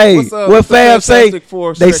meetup? Hey, What's up? what What's the Fab say? Fantastic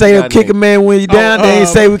Four They say stretch he'll guy kick a name? man when you down. They ain't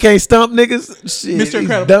say we can't stump niggas. Shit, Mr. he's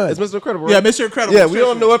Incredible. done. it's Mr. Incredible. Yeah, Right? Mr. Incredible. Yeah, we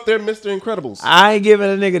don't know if they're Mr. Incredibles. I ain't giving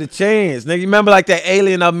a nigga the chance. Nigga, you remember like that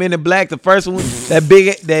alien of Men in Black, the first one, that big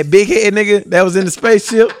head nigga that was in the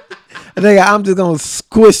spaceship. Nigga, I'm just gonna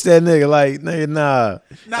squish that nigga like nigga, nah.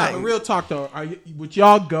 Nah, but real talk though, would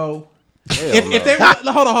y'all go? If they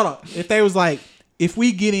were, hold on. If they was like, if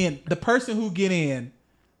we get in, the person who get in,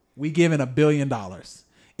 we giving $1 billion.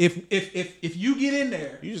 If you get in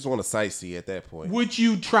there, You just want to sightsee at that point. would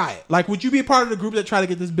you try it? Like, would you be a part of the group that try to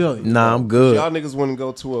get this $1 billion? Nah, I'm good. Y'all niggas wouldn't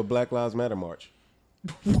go to a Black Lives Matter march.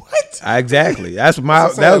 What? Exactly. That was That's what my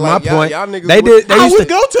I'm saying, like, point. y'all niggas they would- did. They I used would to.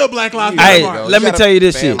 go to a Black Lives Hey, Matter march. let me You got tell a you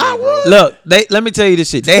this family, shit. I would. Look, let me tell you this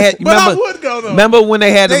shit. They had. But I remember, would go, though. Remember when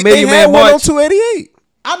they had the They Million had Man one on March? 288.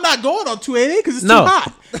 I'm not going on 288 because it's No. too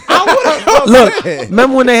hot. I would go. Look,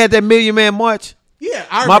 remember when they had that Million Man March? Yeah,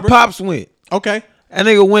 I My remember. pops went. Okay. That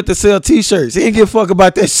nigga went to sell T-shirts. He didn't give a fuck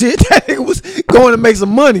about that shit. That nigga was going to make some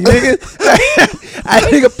money, nigga. That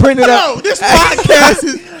nigga printed up. No, this podcast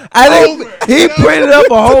is over. He printed up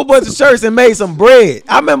a whole bunch of shirts and made some bread.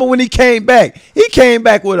 I remember when he came back. He came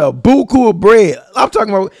back with a buku of bread. I'm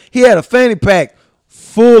talking about he had a fanny pack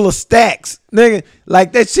full of stacks, nigga.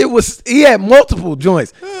 Like that shit was. He had multiple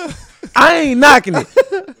joints. I ain't knocking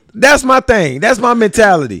it. That's my thing. That's my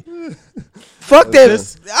mentality. Fuck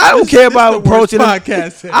that. I don't care about the worst approaching him.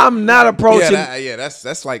 podcast. I'm not approaching. That's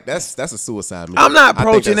a suicide mission. I'm not I think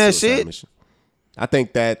approaching that's that a suicide shit. mission. I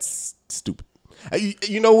think that's stupid.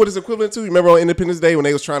 You know what it's equivalent to? You remember on Independence Day when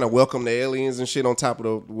they was trying to welcome the aliens and shit on top of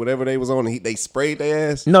the whatever they was on, and they sprayed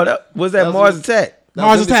their ass. No, that was that was Mars it. Attack.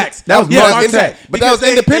 Mars Attacks. That was Mars Attack. But that was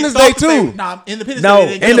Because Independence thought Day, that they- too. Nah, Independence No, Day.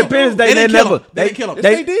 They didn't kill Independence him. Day they didn't kill never. him. They didn't kill him. Yes,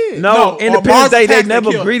 they did. No, No, Independence Mars Day they Attacks, they never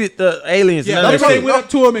killed him. greeted the aliens. Yeah, none that's of why that they shit. went up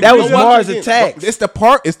to him. And That go was up Mars again. Attack.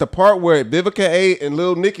 It's the part where Vivica A and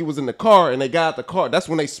Lil Nicky was in the car and they got out the car. That's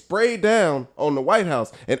when they sprayed down on the White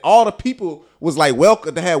House and all the people was like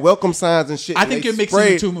welcome. They had welcome signs and shit. I and think they you're mixing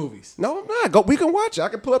sprayed. the two movies. No, I'm not. Go. We can watch it. I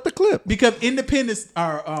can pull up the clip. Because Independence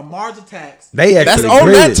or Mars Attacks. They That's actually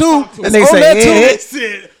on that greeted. too. And That's they on say, that yeah. too. They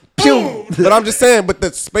said, Pew. But I'm just saying, but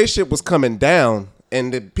the spaceship was coming down,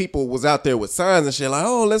 and the people was out there with signs and shit like,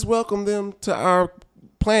 "Oh, let's welcome them to our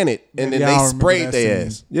planet," and then Yeah, they I remember sprayed that their scene.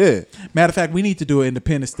 ass. Yeah, Matter of fact, we need to do an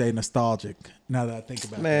Independence Day nostalgic. Now that I think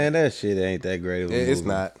about it, Man, that shit ain't that great of a it's movie.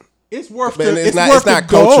 not. it's worth. Man, the, it's not. worth It's not to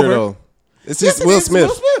go culture over. though. It's Yes, just it Will is. Smith.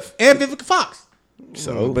 Will Smith and Vivica Fox.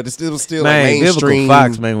 So, But it was still man, like mainstream. Vivica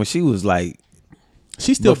Fox, man, when she was like,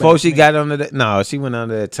 She's still before bad, she man. got under that, no, she went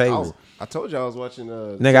under that table. I told you I was watching.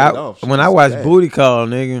 Nigga, when I watched Booty Call,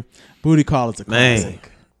 nigga, Booty Call is a man,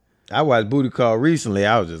 classic. I watched Booty Call recently.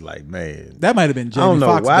 I was just like, man, That might have been don't Jamie know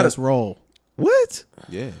Foxx's why best role. what?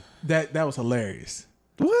 Yeah. That was hilarious.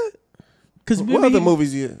 What? Because What other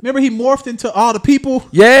movies you? Remember he morphed into all the people.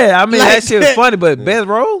 Yeah, I mean Like that shit was that. funny, but best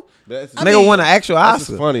role, That's, nigga mean, won an actual that's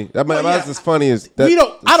Oscar. just funny. I mean, Well, that's yeah. as funny as that. We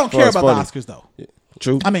don't. I don't as far care as about funny. the Oscars though.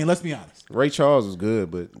 True. I mean, let's be honest. Ray Charles was good,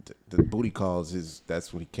 but the Booty Calls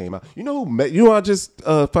that's when he came out. You know, you know, I just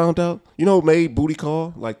found out. You know, who made Booty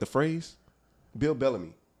Call like the phrase? Bill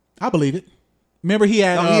Bellamy. I believe it. Remember he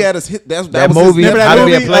had. He had his hit. That that was movie, His, Remember that How to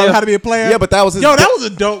Be a movie? Player? How to be a player? Yeah, but that was his. Yo, that was a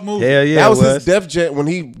dope movie. Hell yeah, that was it his Def Jam when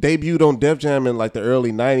he debuted on Def Jam in like the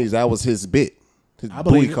early '90s. That was his bit. His I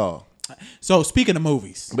believe Booty it. Call. So speaking of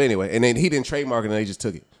movies, But anyway, and then he didn't trademark it, and they just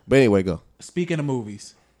took it. But anyway, go. speaking of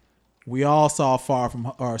movies, we all saw Far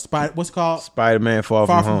From or Spider. What's it called? Spider-Man Far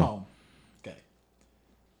Far From From Home. Home. Okay.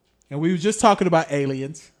 And we were just talking about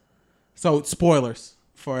aliens. So spoilers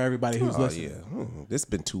for everybody who's Oh listening. yeah, this has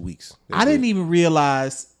been 2 weeks. I didn't even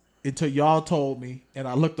realize until y'all told me, and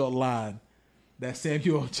I looked online, that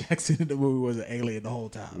Samuel L. Jackson in the movie was an alien the whole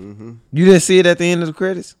time. You didn't see it at the end of the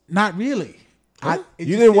credits? Not really.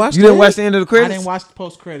 You didn't watch? You didn't watch the end of the I credits? didn't watch the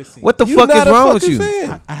post credit scene. What the You fuck is not a wrong with fucking you?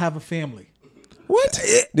 fan. I have a family. What?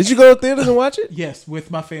 Did you go to theaters and watch it? Yes,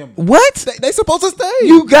 with my family. What? They supposed to stay.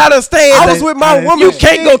 You gotta stay. I at was the- with my didn't woman. You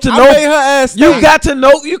can't go to I no. made her ass. You stay. got to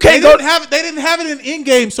know. You They can't go. didn't have it. They didn't have it in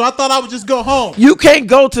in-game, so I thought I would just go home. You can't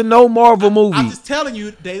go to no Marvel movie. I'm just telling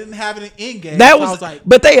you, they didn't have it in in-game. That so was, I was like,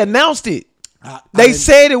 but they announced it. I They didn't-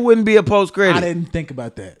 said it wouldn't be a post I credit. didn't think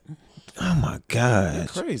about that. Oh my god!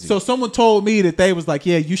 Crazy. So someone told me that they was like,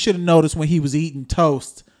 yeah, you should have noticed when he was eating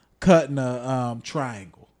toast, cutting a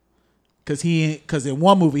triangle. Cause in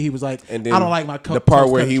one movie he was like, and then I don't like my the part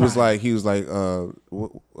toast where cut he was triangle. like,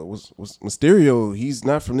 what was Mysterio? He's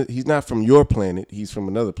not from your planet. He's from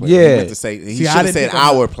another planet. Yeah. He meant to say he See, should I have didn't said pick up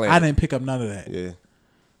our none- planet. I didn't pick up none of that. Yeah,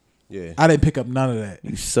 yeah. I didn't pick up none of that.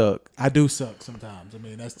 You suck. I do suck sometimes. I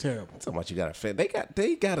mean, that's terrible. Talking about you got to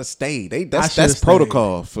they gotta stay. I That's should've stayed.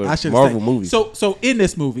 protocol for I should've Marvel stayed. movies. So in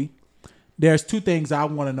this movie, there's two things I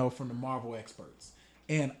want to know from the Marvel experts,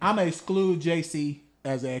 and I'm gonna exclude JC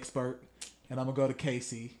as an expert, and I'm gonna go to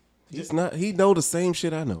KC. He's not. He know the same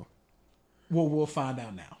shit I know. We'll find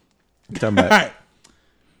out now. Talking All about right.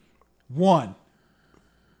 One,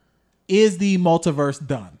 is the multiverse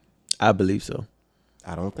done? I believe so.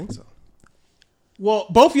 I don't think so. Well,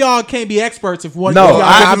 both of y'all can't be experts if one. No, of y'all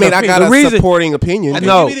I gives mean, an I got opinion. a The reason- supporting opinion.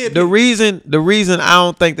 No, give me the the reason I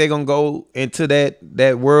don't think they're gonna go into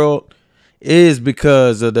that world is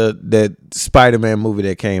because of that Spider-Man movie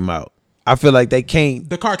that came out. I feel like they can't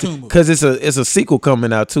the cartoon movie. because it's a sequel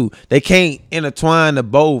coming out too. They can't intertwine the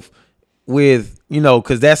both with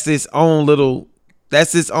because that's its own little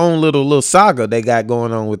saga they got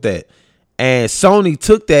going on with that. And Sony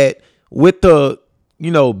took that with the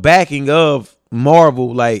backing of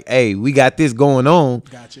Marvel, like, hey, we got this going on.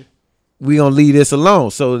 Gotcha. We gonna leave this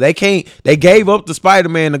alone. So they gave up the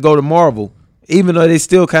Spider-Man to go to Marvel, even though they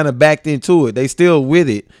still kind of backed into it. They still with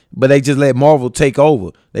it, but they just let Marvel take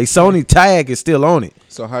over. They Sony tag is still on it.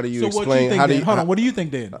 So how do you So what you explain? think? How do then? you? Hold on. What do you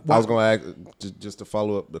think then? I was going to ask just to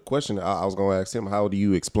follow up the question. I was going to ask him, how do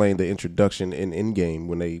you explain the introduction in Endgame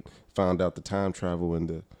when they found out the time travel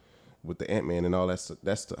and with the Ant-Man and all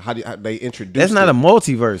that? How they introduced? That's not a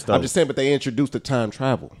multiverse though. I'm just saying, but they introduced the time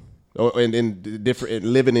travel, and different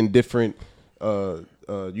living in different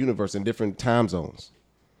universe in different time zones.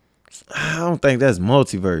 I don't think that's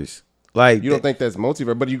multiverse. Like You don't think that's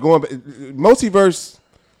multiverse, but you going multiverse.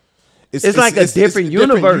 it's like a different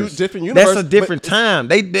universe. Different universe. That's a different time.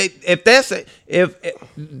 If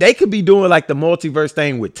they could be doing like the multiverse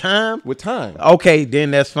thing with time. with time. Okay,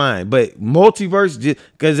 then that's fine. But multiverse,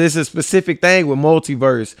 because it's a specific thing with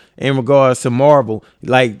multiverse in regards to Marvel,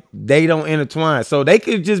 like they don't intertwine. So they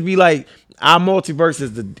could just be like, our multiverse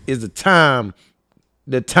is the time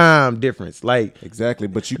difference. Like Exactly,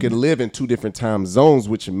 but you can live in two different time zones,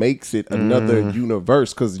 which makes it another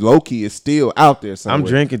universe. Because Loki is still out there somewhere. I'm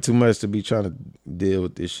drinking too much to be trying to deal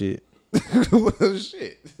with this shit.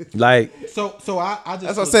 Shit. Like, So I just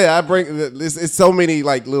That's what I say. I bring it's so many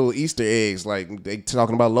like little Easter eggs. Like they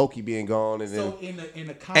talking about Loki being gone, and So then in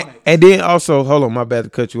the comics, and then also, hold on, my bad to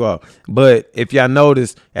cut you off. But if y'all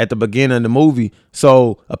notice at the beginning of the movie,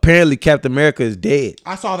 so apparently Captain America is dead.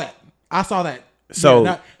 I saw that.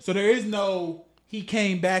 So- So there is no. He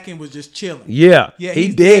came back and was just chilling. Yeah, Yeah, he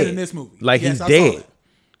he's dead dead in this movie. Like Yes, he's I saw dead. that.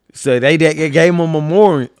 So they gave him a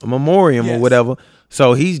memoriam or Yes. whatever.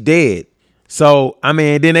 So he's dead. So I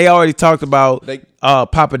mean, then they already talked about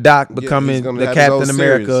Papa Doc becoming he's gonna the have his Captain own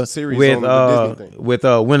America series with on the Disney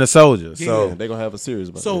thing. Winter Soldier. So they're gonna have a series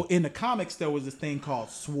about So it. in the comics, there was this thing called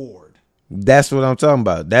Sword. that's what I'm talking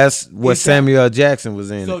about. That's what Exactly. Samuel L. Jackson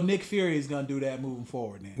was in. So Nick Fury is gonna do that moving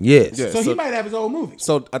forward now. Yes. Yeah. So he so- might have his own movie.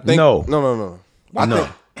 So I think No. no. I No. think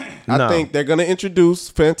I think they're gonna introduce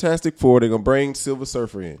Fantastic Four. They're gonna bring Silver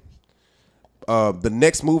Surfer in. The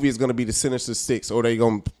next movie is gonna be the Sinister Six, or they're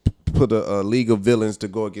gonna put a League of Villains to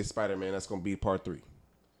go against Spider-Man. That's gonna be part 3.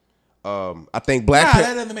 I think Black Nah, Panther.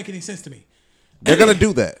 that doesn't make any sense to me. They're gonna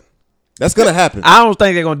do that. That's gonna happen. I don't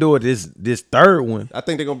think they're gonna do it this third one. I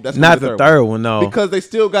think they're gonna. That's Not gonna be the third one, no. because they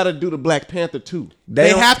still got to do the Black Panther 2. They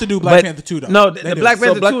don't- have to do Black but- Panther 2 though. No, They the do. Black So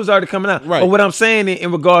Panther Black- 2 is already coming out. Right. But what I'm saying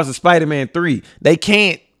in regards to Spider-Man 3, they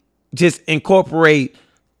can't just incorporate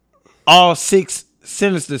all 6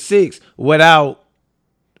 Sinister Six without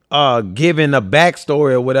giving a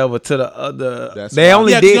backstory or whatever to the other. That's They right.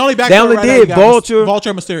 only Yeah, 'cause did. the only backstory They only right now you did got Vulture, Vulture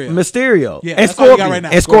and Mysterio. Mysterio, Yeah, and that's all you got Scorpion, right now.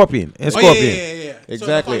 and Scorpion, and Oh, Scorpion. yeah. So that's all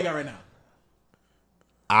Exactly. you got right now.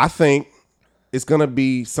 I think it's gonna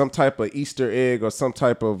be some type of Easter egg or some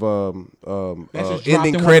type of That's just dropped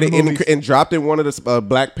ending in one credit of the movies. and dropped in one of the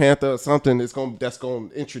Black Panther or something. That's gonna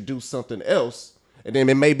introduce something else, and then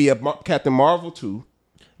it may be a Captain Marvel too.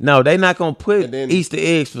 No, they not gonna put And then- Easter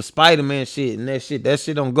eggs for Spider-Man shit and that shit. That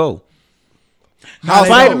shit don't go. Nah, they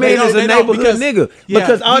Spider-Man don't. is They a don't neighborhood nigga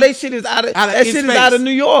because all that shit is out of that in shit is space. out of New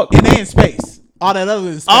York. And they in space. All that other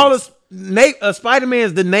is space. All the Spider-Man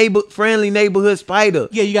is the friendly neighborhood spider.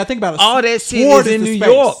 Yeah, you gotta think about it. All that shit Sword is in the New space.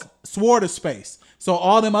 York. Sword is space. So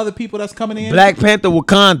all them other people that's coming in. Black Panther,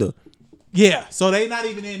 Wakanda. Yeah. So they not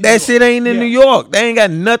even in. New That York. shit ain't in New York. They ain't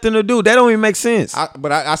got nothing to do. That don't even make sense.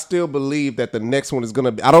 But I still believe that the next one is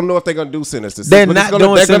gonna be. I don't know if they're gonna do Sinister Six. They're but not they're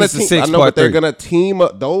doing gonna Sinister team- Six I know, Part but they're 3. gonna team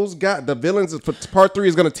up. Those guys, the villains for Part 3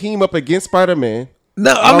 is gonna team up against Spider-Man.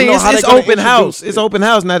 No, I I don't mean know it's how they're gonna open house. introduce It's it. open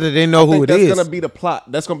house now that they know who it that's is. gonna be the plot.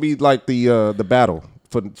 That's gonna be like the battle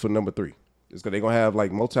for number 3. They're gonna have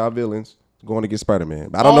like multi-villains going against Spider-Man.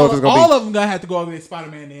 But I don't know if it's gonna all be. of them gonna have to go against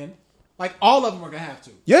Spider-Man then. Like all of them are gonna have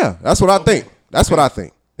to. Yeah, that's what I think. That's what I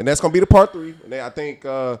think, and that's gonna be the Part 3. And then I think,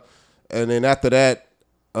 and then after that,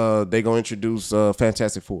 they gonna introduce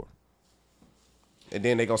Fantastic Four, and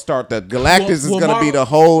then they gonna start the Galactus Will is gonna be Marvel- the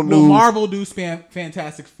whole new. Will Marvel do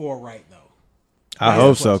Fantastic Four right though? I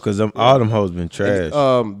hope so because all them hoes been trash.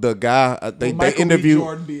 The guy they Will Michael B. interviewed.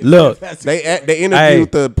 Jordan be a Look, Fantastic Four? They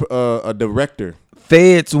interviewed a director.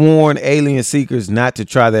 Feds warn alien seekers not to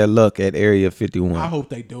try their luck at Area 51, I hope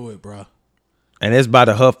they do it, bro. and it's by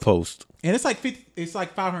the HuffPost. And it's like 50. It's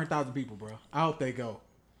like 500,000 people, bro. I hope they go.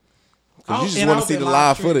 Cause you just And I want to hope see they the live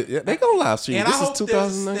live stream. footage. Yeah, they gonna live stream. And I This is hope there's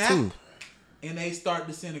a 2019. snap and they start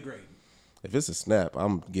disintegrating. If it's a snap,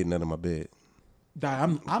 I'm getting out of my bed.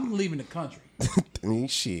 I'm leaving the country. I mean,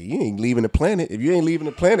 shit, you ain't leaving the planet. If you ain't leaving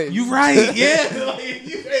the planet, You right? Yeah.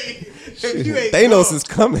 Like, if you ain't Thanos go. is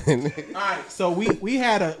coming. All right. So we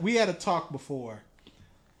had a talk before,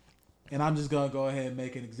 and I'm just gonna go ahead and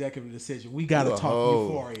make an executive decision. We gotta You a talk hoe.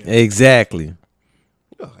 Euphoria. Exactly.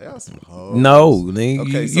 Y'all some hoes. No, nigga,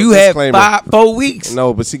 Okay, so you had disclaimer. 4 weeks.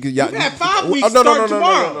 No, but see, y'all You had 5 weeks, Oh, no, start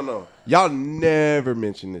tomorrow. No. Y'all never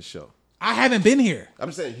mentioned this show. I haven't been here.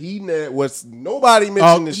 I'm saying nobody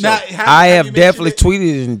mentioned this show. I have definitely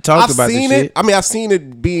tweeted and talked I've about this seen shit. it. I mean, I've seen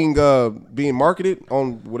it being marketed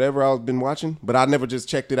on whatever I've been watching, but I never just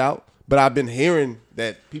checked it out. But I've been hearing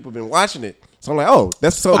that people been watching it, so I'm like, oh,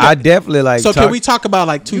 that's so. I definitely like. So can we talk about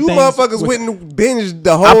like two you things? motherfuckers went and binged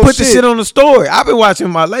the whole. I put the shit on the story. I've been watching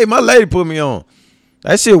my lady. My lady put me on.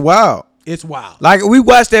 That shit wild. It's wild. Like we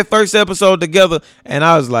watched that first episode together, and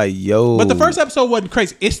I was like, "Yo!" But the first episode wasn't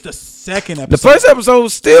crazy. It's the second episode. the first episode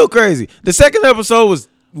was still crazy. The second episode was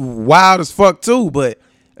wild as fuck too. But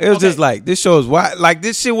it was just like this show is wild. Like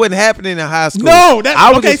this shit wasn't happening in high school. No, that's I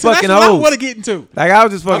was okay. just So that's fucking what I hoes. want to get into. Like I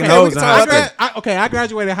was just fucking Okay, hoes in high school. I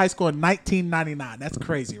graduated high school in 1999. That's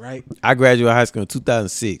crazy, right? I graduated high school in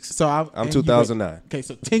 2006. So I'm and you 2009. wait. Okay,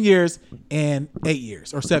 so 10 years and 8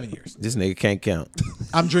 years or 7 years. This nigga can't count.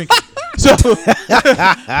 I'm drinking.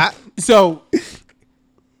 So,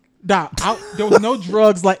 there was no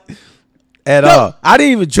drugs like At all. I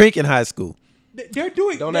didn't even drink in high school. They're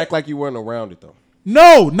doing. Don't act like you weren't around it though.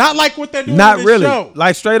 No, not like what they're doing. Not on this really. show.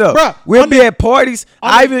 Like straight up. Bruh, We'll on be the- at parties.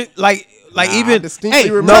 I even like I even distinctly Hey,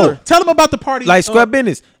 remember. tell them about the party. like square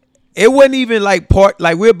business. It wasn't even like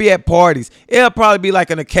like we'll be at parties. It'll probably be like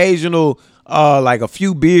an occasional like a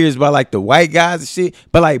few beers by like the white guys and shit.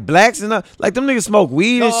 But like blacks and like them niggas smoke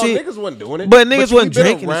weed and No, shit. niggas wasn't doing it. But niggas you wasn't been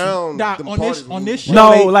drinking and shit. around Nah, them on this- parties on this when-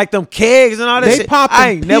 show- No, they- like them kegs and all that they shit. popping I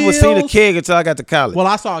ain't never seen a pills. keg until I got to college. Well,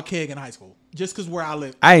 I saw a keg in high school just because where I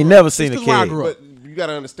live. I ain't never seen a Just 'cause where I keg. grew up. But you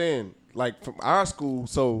gotta understand, like from our school,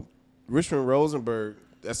 so Richmond Rosenberg,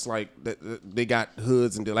 that's like they got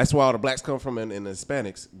hoods and that's where all the blacks come from and the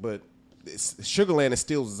Hispanics. But Sugarland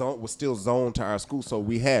was still zoned to our school, so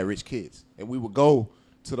we had rich kids, and we would go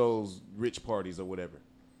to those rich parties or whatever.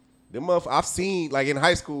 I've seen like in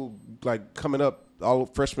high school, like coming up, all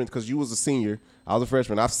freshmen, because you was a senior, I was a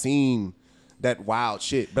freshman. I've seen that wild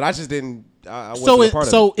shit, but I just didn't. I wasn't a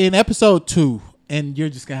part of it. In episode 2, and you're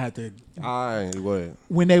just gonna have to What?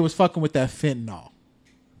 when they was fucking with that fentanyl.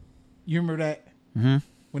 You remember that? Mm-hmm.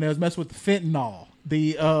 When they was messing with the fentanyl,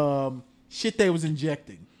 the shit they was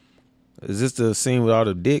injecting. Is this the scene with all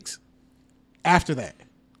the dicks? After that,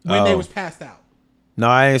 when they Oh. was passed out. No,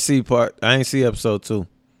 I ain't see episode 2.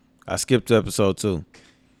 I skipped to episode 2.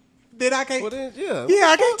 Did I can't? Well, then, yeah. Yeah,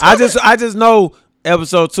 I can't. I just know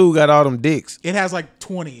episode 2 got all them dicks. It has like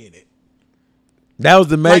 20 in it. That was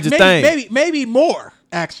the Like, major thing. maybe more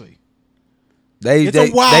actually. They It's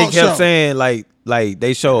a wild they kept show. saying like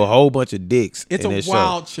they show a whole bunch of dicks. It's in a this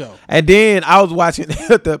wild show. And then I was watching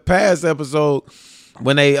the past episode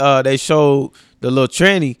when they showed the little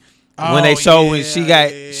tranny when they showed when she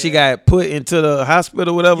got put into the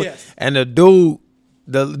hospital or whatever, Yes. and the dude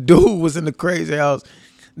was in the crazy house.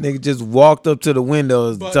 Nigga just walked up to the window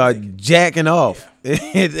and But started jacking off.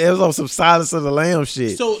 It was on some Silence of the Lambs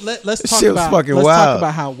shit. So let's This talk shit was about fucking let's wild. talk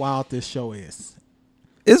about how wild this show is.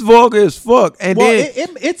 It's vulgar as fuck. And Well,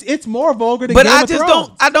 then it's more vulgar than but Game I of just Thrones.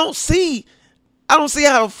 I don't see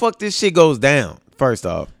how the fuck this shit goes down. First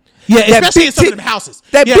off, Yeah, That especially in big some of tit- them houses.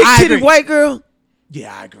 that Yeah, big I titty agree. white girl.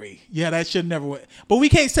 Yeah, I agree. Yeah, that should never went. But we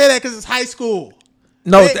can't say that because it's high school.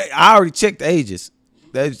 No, They- I already checked the ages.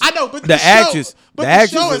 I know, but the the show- actress, but the the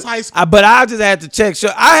actress, show is high school. But I just had to check.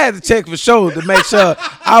 I had to check for sure to make sure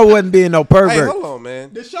I wasn't being no pervert. Hey, hold on, man.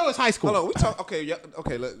 The show is high school. Hold on, we talk. Okay, yeah,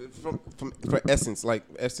 okay. For essence, like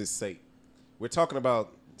essence sake, we're talking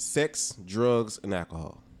about sex, drugs, and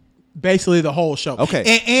alcohol. Basically, the whole show.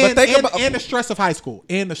 Okay. and But think about- and the stress of high school,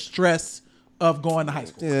 and the stress of going to high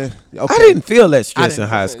school. Yeah, okay. I didn't feel that stress didn't in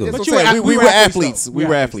high feel school. That's But what you I'm saying. were- We we were were athletes. athletes, though. We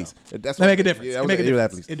were athletes. That's That make a difference. Yeah, It we make a were difference.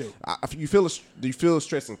 athletes. It do. You feel? Do you feel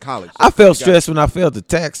stress in college? I felt stressed when I failed the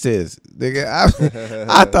tax test. Nigga,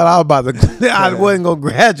 I thought I was about to. I wasn't gonna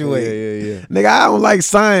graduate. Yeah. Nigga, I don't like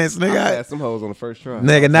science. I Nigga, passed some hoes on the first try.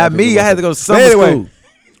 nigga, not me. I had to go to summer Anyway, school.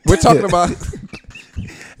 We're talking about.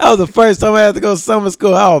 That was the first time I had to go to summer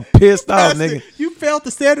school. I was pissed off, nigga. You failed the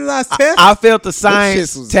standardized test. I failed the Them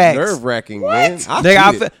science shits was tax. nerve wracking, man.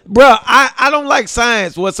 Nigga, bro, I don't like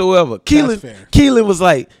science whatsoever. fair. Keelan was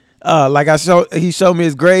like he showed me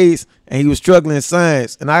his grades and he was struggling in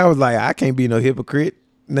science, and I was like, I can't be no hypocrite,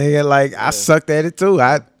 nigga. Like I sucked at it too.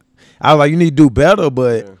 I was like, you need to do better,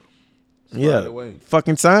 but yeah, away.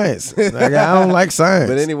 fucking science. Like, I don't like science.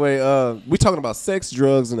 But anyway, we talking about sex,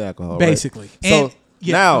 drugs, and alcohol, right? Basically. So And-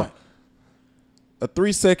 yeah, now, go ahead. a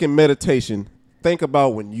 3-second meditation. Think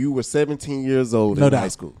about when you were 17 years old No in doubt. high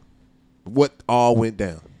school. What all went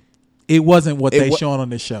down, It wasn't what It they wa- showing on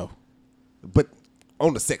this show. but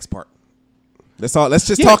on the sex part. That's all. Let's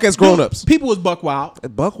just talk as grown-ups. People was buck wild.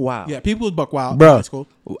 Buck wild. Yeah, people was buck wild. in Bro, high school.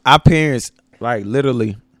 our parents, like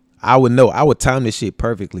literally, I would know. I would time this shit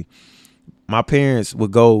perfectly. My parents would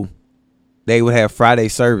go. They would have Friday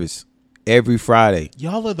service every Friday.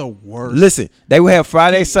 Y'all are the worst. Listen, they would have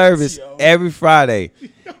Friday service every Friday.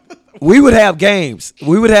 We would have games.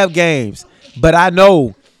 But I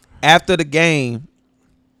know after the game,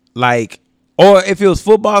 like, or if it was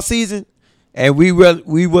football season and we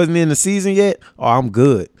wasn't in the season yet, I'm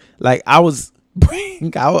good. Like I was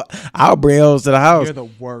I'll bring hoes to the house You're the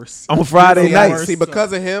worst. on Friday You're the night. worst. See,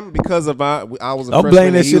 because of him, because of I was a Don't freshman blame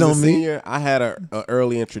and that he shit was a on me. senior, I had a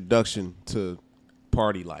early introduction to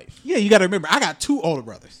party life. Yeah, you got to remember, I got 2 older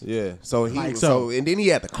brothers, Yeah. So he Like so so. and then he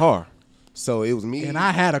had the car. So it was me and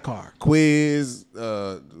I had a car. Quiz,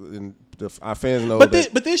 and our fans know But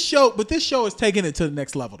that. this show is taking it to the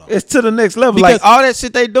next level though. It's to the next level. Because- like all that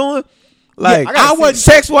shit they doing. Like I gotta I was see-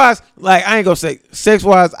 sex wise. Like I ain't gonna say sex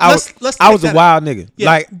wise. I Let's was take a that wild nigga. Yeah,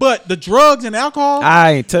 Like but the drugs and alcohol,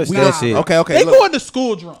 I ain't touched that Nah. shit. Okay, they look. going to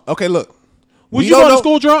school drunk. Okay, look. Was We you don't going to know-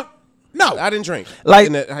 school drunk? No. I didn't drink Like-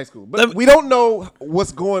 in that high school. But we don't know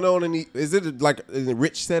what's going on in the. Is it like in a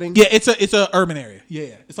rich setting? Yeah, it's a urban area.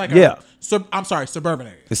 Yeah. It's like I'm sorry, suburban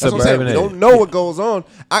area. It's That's what I'm saying. suburban We area. don't know what goes on.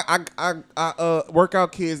 I work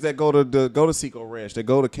out kids that go to Seco Ranch, that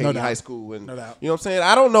go to Katy doubt. High School, and No doubt. you know what I'm saying.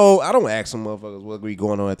 I don't know. I don't ask some motherfuckers what be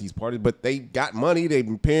going on at these parties, but they got money. Their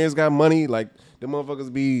parents got money. Like the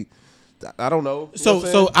motherfuckers be. I don't know. You know what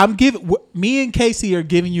I'm saying? I'm giving me and Casey are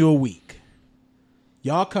giving you a week.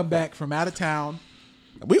 Y'all come back from out of town.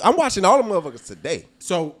 I'm watching all the motherfuckers today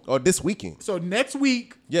or this weekend. So next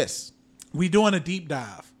week Yes. we doing a deep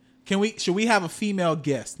dive. Should we have a female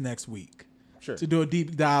guest next week? Sure. To do a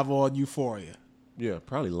deep dive on Euphoria. Yeah,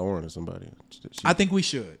 probably Lauren or somebody. I think we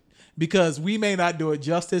should. Because we may not do it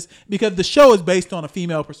justice. Because the show is based on a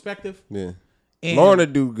female perspective. Yeah. And- Lauren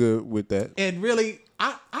would do good with that. And really,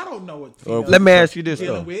 I don't know what females Let me ask you this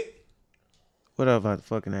dealing though. with. What up about the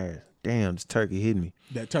fucking ass? Damn, this turkey hit me.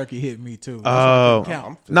 That turkey hit me too. Oh.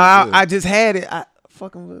 Count. No, I just had it. I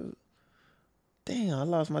fucking. Damn, I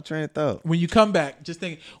lost my train of thought. When you come back, just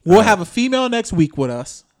think we'll have a female next week with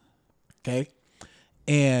us. Okay.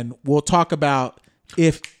 And we'll talk about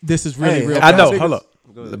if this is really Hey, real. I know. Niggas- Hold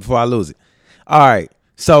Go up ahead. before I lose it. All right.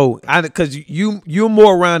 So, because you're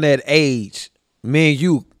more around that age. Me and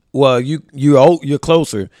you. Well, you're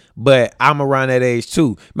closer, but I'm around that age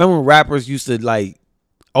too. Remember when rappers used to like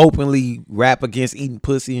openly rap against eating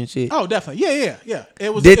pussy and shit? Oh, definitely. Yeah.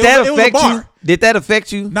 It was. Did it that was a affect bar. you? Did that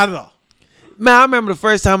affect you? Not at all. Man, I remember the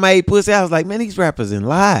first time I ate pussy, I was like, man, these rappers in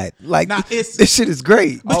lied. Like, Nah, it's- this shit is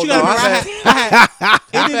great. But Oh, you gotta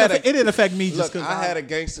no, remember, it didn't affect me just Look, because I had a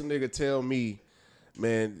gangster nigga tell me,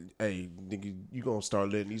 man, hey, nigga, you gonna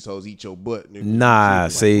start letting these hoes eat your butt, nigga. Nah,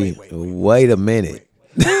 see, wait a minute.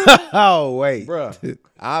 Oh, wait. Bruh,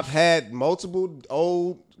 I've had multiple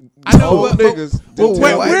old I know, old but- niggas. Well,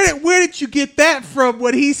 that tell me- where did you get that from?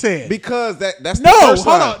 What he said? because that's the No, first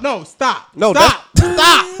hold time. on, no, stop, No, stop,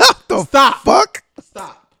 stop, Fuck.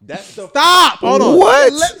 stop, That's the stop. Hold on.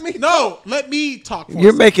 What? Let me talk. For a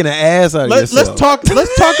You're second. making an ass out of Let's yourself. talk.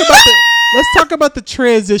 Let's talk about the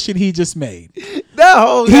transition he just made. That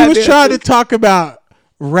whole He was goddamn trying to thing. talk about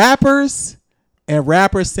rappers and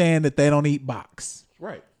rappers saying that they don't eat box.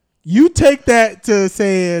 right. You take that to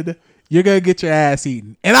saying you're gonna get your ass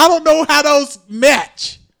eaten, and I don't know how those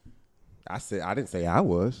match. I didn't say I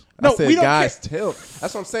was. No, I said we don't guys care. tell.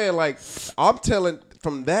 That's what I'm saying. Like I'm telling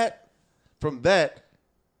from that,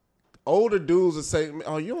 older dudes will say,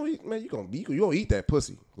 "Oh, you don't eat, man. You don't eat that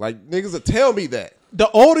pussy." Like niggas will tell me that, The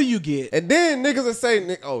older you get, and then niggas will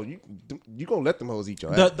say, "Oh, you gonna let them hoes eat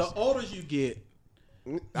your ass?" the older you get,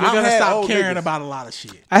 you're I've gonna had stop old caring niggas. about a lot of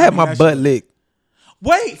shit. I had my that's- butt licked.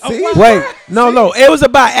 Wait, See? Wait, no, it was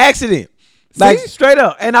about accident. Like See? straight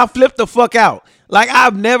up, and I flipped the fuck out. Like I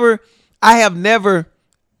have never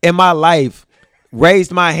in my life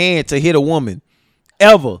raised my hand to hit a woman,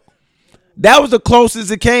 ever. That was the closest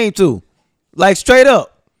it came to, like straight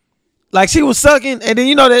up. Like she was sucking, and then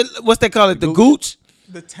you know that what's they call it, the gooch,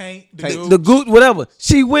 the tank, the gooch, whatever.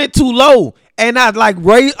 She went too low, and I like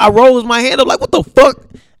I rose my hand up, like what the fuck,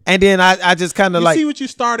 and then I just kind of You like see what you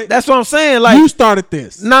started? that's what I'm saying. Like you started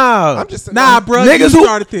this. nah, I'm just Nah, bro. niggas you who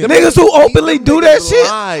started this. niggas who openly Them do that niggas shit.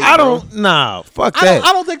 lie, I bro. don't. Nah, fuck I that.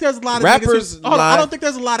 don't think there's a lot of Rappers niggas who, hold on, I lie. don't think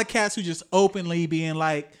there's a lot of cats who just openly being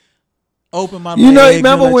like, open my. You know, legs you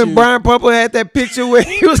remember and let when you- Brian Purple had that picture where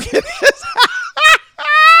he was getting his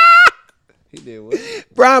He did what?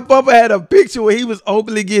 Brian Purple had a picture where he was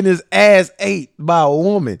openly getting his ass ate by a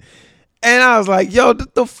woman. And I was like, yo,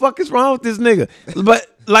 what the fuck is wrong with this nigga? But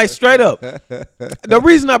like straight up. The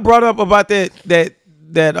reason I brought up about that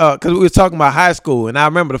because we was talking about high school, and I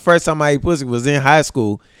remember the first time I ate pussy was in high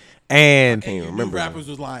school. And Can't You remember. rappers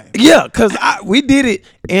was lying. yeah, because we did it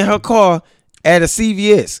in her car at a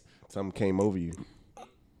CVS. Something came over you.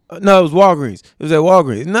 No, it was Walgreens. It was at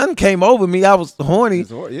Walgreens. Nothing came over me. I was horny.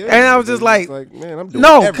 Yeah, and I was just it's like, man, I'm doing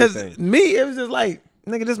no, because everything. me, it was just like,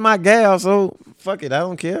 nigga, this my gal, so fuck it. I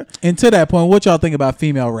don't care. And to that point, what y'all think about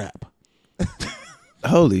female rap?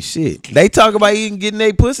 Holy shit. They talk about eating, getting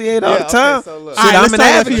their pussy ate all Yeah, the okay, time. so look. Shit, All right, I'm let's an talk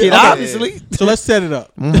about advocate, female- okay. obviously. So let's set it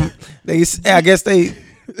up. I guess they.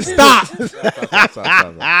 Stop.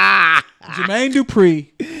 Stop. Jermaine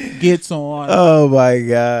Dupri gets on Oh my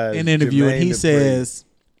God. an interview and Jermaine he Dupri. says,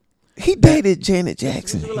 He dated Janet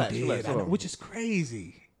Jackson Relax, "Yeah, relax, hold on. which is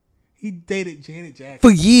crazy. He dated Janet Jackson. for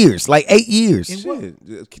years, like 8 years.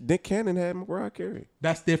 Shit, Nick Cannon had Mariah Carey.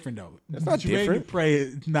 That's different though. That's not Jermaine different. Dupri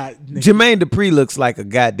is not. Jermaine Dupri looks like a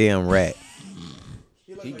goddamn rat.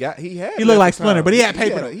 He had. He looked like Splinter, but he had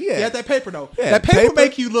paper. He He had that paper though. yeah, That paper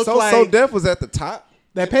make you look so like. So Def was at the top.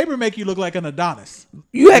 That paper make you look like an Adonis.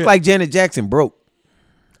 You act like Janet Jackson broke.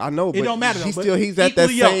 I know, but It don't matter. He's though, still but he's at that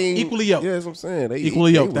equally yoked, same equally yoked. Yeah, that's what I'm saying. They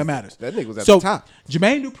Equally yoked. was- That matters. That nigga was at so, the top.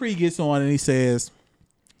 Jermaine Dupri gets on and he says,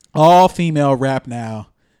 all female rap now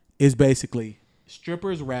is basically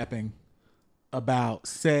strippers rapping about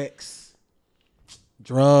sex,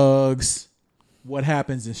 drugs, what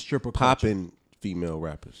happens in stripper culture. Popping female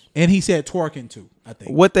rappers. And he said twerking too, I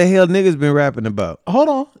think. What the hell niggas been rapping about? Hold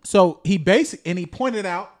on. So he pointed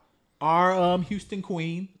out our Houston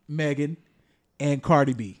queen, Megan, and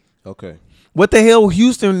Cardi B. Okay. What the hell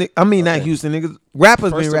Houston? I mean, not Houston niggas.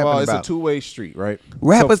 Rappers First been of rapping all, it's about. a two-way street, right?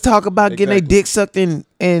 Rappers So- talk about getting their Exactly. dick sucked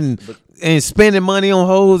and spending money on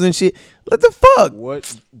hoes and shit. What the fuck?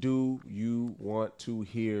 What do you want to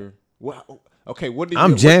hear? What? Okay, what do you?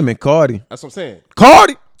 I'm jamming Cardi. That's what I'm saying.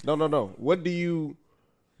 Cardi. No.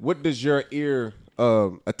 What does your ear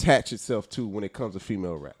attach itself to when it comes to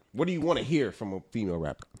female rap? What do you want to hear from a female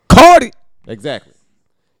rapper? Cardi. Exactly.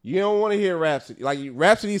 You don't want to hear Rhapsody. Like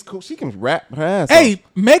Rhapsody's cool. She can rap her ass Hey, off.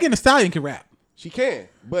 Megan Thee Stallion can rap. She can,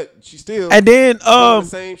 but she still. And then the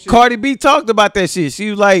same shit. Cardi B talked about that shit. She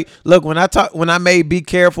was like, "Look, when I made Be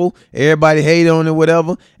Careful, everybody hated on it,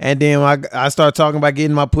 whatever." And then I started talking about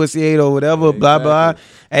getting my pussy ate or whatever, Yeah, blah blah.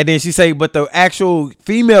 exactly. And then she say, "But the actual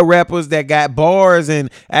female rappers that got bars and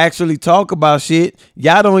actually talk about shit,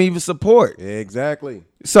 y'all don't even support." Exactly.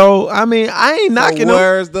 So I mean, I ain't knocking So them.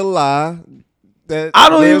 where's the lie? That I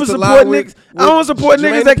don't there's even the support lie niggas. I don't support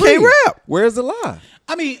Jermaine niggas that can't Dupri? rap. Where's the lie?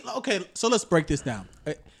 I mean, okay, so let's break this down.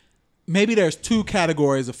 Maybe there's two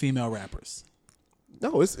categories of female rappers.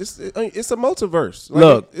 No, it's a multiverse.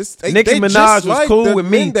 Look, they Nicki just Minaj was like cool the with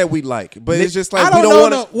men me. that we like, but it's just I like don't we know, don't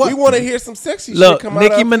no, want what- to. We want to hear some sexy Look, shit come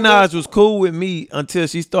Nicki out. Minaj was cool with me until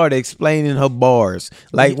she started explaining her bars.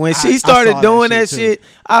 Like when I she started saw that doing shit that too. shit,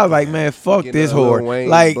 I was like, man, fuck Getting this a Lil whore. Wayne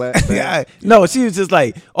Like, black bag. no, she was just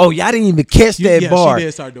like, oh, y'all didn't even catch that yeah, she bar.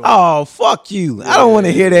 did start doing Oh, fuck you. I don't want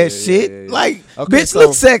to hear that shit. yeah. Like, Okay, bitch, so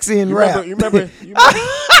look sexy in You rap. remember?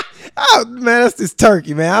 Oh, man, that's this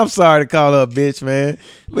turkey, man. I'm sorry to call her a bitch, man.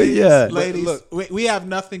 But yeah. Ladies, look. we have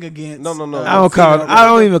nothing against. No. I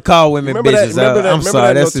don't even call women Remember that? bitches. Remember that? I'm remember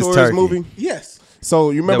sorry, that that's this Notorious turkey. movie. Yes,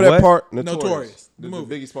 So you remember The that what? part? Notorious. The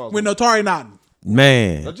movie. Biggie Smalls. With movie. Notori Naughton.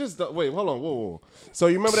 Man. Now just wait, hold on, whoa. So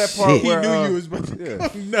you remember that part Shit. He where knew you was about to yeah.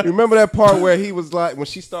 come nuts. You remember that part where he was like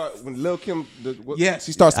when Lil Kim Yes.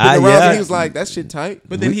 she started spinning Ah, around yeah. and he was like that shit tight.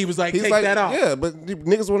 But then he was like, He's take like, that off. Yeah, but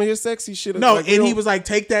niggas want to hear sexy shit. No, like, we and he don't- was like,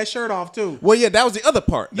 take that shirt off too. Well, yeah, that was the other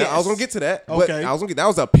part. I Yes. was gonna get to that. But Okay. that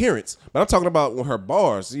was appearance. But I'm talking about when her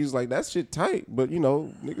bars. He was like, that shit tight. But you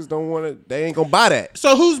know, niggas don't want to. They ain't gonna buy that.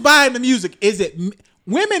 So who's buying the music? Is it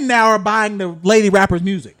women now are buying the lady rappers'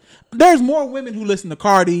 music? There's more women who listen to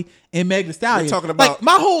Cardi and Meg Thee Stallion. We're talking about- like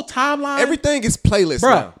my whole timeline. Everything is playlist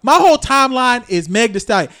Bruh, now. my whole timeline is Meg Thee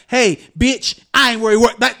Stallion. Hey, bitch, I ain't worried.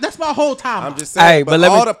 That's my whole timeline. I'm just saying, Hey, but but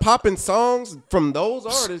let all me- the popping songs from those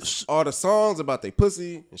artists are the songs about they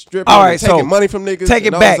pussy and stripping All and right, taking so money from niggas. Take it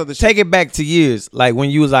and all back. this other shit. Take it back to years, like when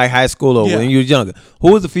you was like high school or Yeah. when you was younger.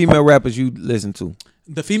 Who was the female rappers you listened to,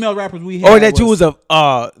 the female rappers we had, or that you was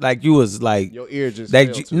like you was like Your ear just that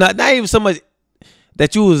fell you, to. not even so much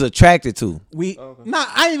that you was attracted to. I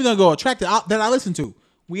ain't even gonna go attracted that I listened to.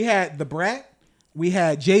 We had the Brat. We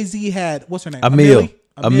had Jay-Z. Had what's her name? Emil.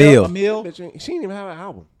 Emil. Bitch, she didn't even have an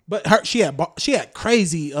album. But she had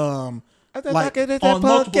crazy like like it at that on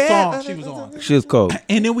multiple podcast. songs she was on. She was cold.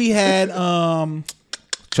 And then we had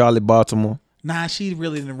Charlie Baltimore. nah, she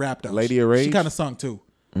really didn't rap though. Lady of Rage? She kind of sung too.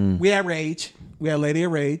 Mm. We had Rage. We had Lady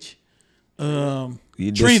of Rage.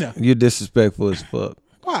 You Trina. you disrespectful as fuck.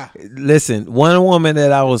 Why? Listen, one woman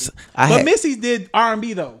that I But had Missy did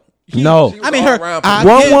R&B though. no. I mean all her. around I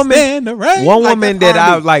One can't woman- stand the rain. One Like, woman that's that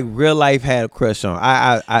I R&B. like real life had a crush on.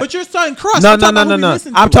 I But you're saying crush. no I'm no talking no about no who we no.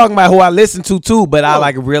 listen I'm to. talking about who I listen to too, but I Who?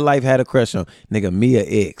 like real life had a crush on. Nigga, Mia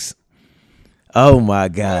X. Oh my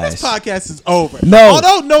gosh. This podcast is over. No.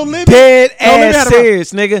 Although no limit. Dead No Limit ass had a-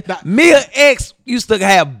 serious, nigga. Nah. Mia X used to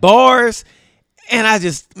have bars, and I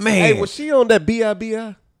just man. Hey, was she on that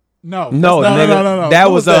B.I.B.I.? No. no, that's- nigga, no. that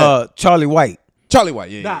Who was that? Charlie White. Charlie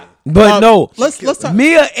White, yeah. Nah. But no, Let's talk.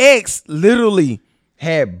 Mia X literally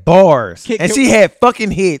had bars, Can- and can- she had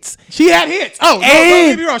fucking hits, She had hits. Oh, no, don't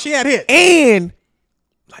And- get me wrong. She had hits. and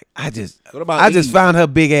like I just Eve? found her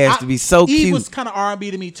big ass to be so Eve cute. was kind of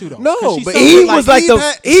R&B to me too, though. No, 'Cause she but still Eve looked was like Eve the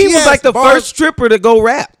had- Eve she was has like the bars. first stripper to go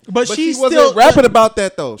rap. but But she she wasn't still rapping about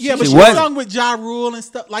that though. Yeah, but She she wasn't. sung with Ja Rule and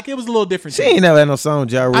stuff. Like it was a little different. She to me. ain't never had no song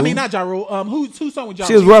with Ja Rule. I mean, not Ja Rule. Who sung with Ja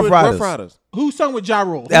She was Rule? Rough with Riders. Rough Riders. Who sung with Ja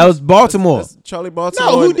Rule? That was Baltimore. That's Charlie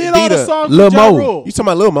Baltimore. no, who and did all the Vita. songs Lil with Ja Mo. Rule? You talking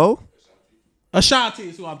about Lil Mo? Ashanti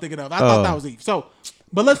is who I'm thinking of. I thought Oh. that was Eve. So,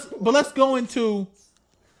 but let's go into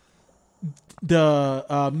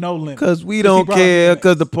the No Limit? Cause we he don't brought up care, DMX.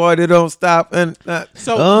 cause the party don't stop. And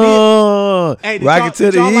So, hey, did rock y'all- it to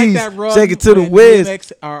did the y'all like east, that run shake it to the when west.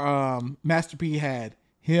 DMX or Master P had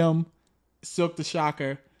him, Silk the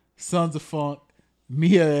Shocker, Sons of Funk,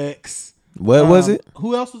 Mia X. What was it?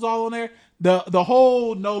 Who else was all on there? The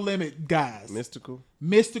whole No Limit guys.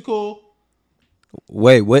 Mystical.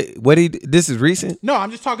 Wait, what? This is recent. No,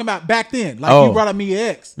 I'm just talking about back then. Like Oh. you brought up Mia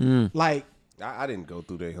X. Like I didn't go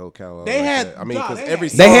through their whole catalog. They like had- that. I mean, nah, because they every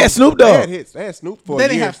had- They song- had Snoop They Dogg. had hits. They had Snoop for they a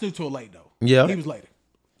didn't year. have Snoop till late though. Yeah. He was later.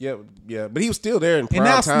 Yeah, but he was still there in prime And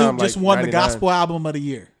now time. Snoop just like won the 99. gospel album of the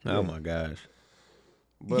year. Oh my gosh.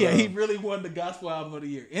 But, Yeah, he really won the gospel album of the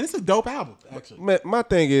year. And it's a dope album, actually. My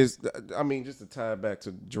thing is, I mean, just to tie it back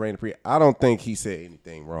to Jermaine Dupri, I don't think he said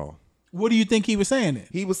anything wrong. What do you think he was saying then?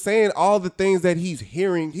 He was saying all the things that he's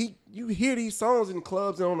hearing. You hear these songs in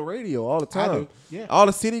clubs and on the radio all the time. do, yeah. All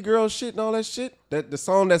the City Girls shit and all that shit. That the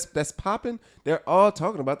song that's popping, they're all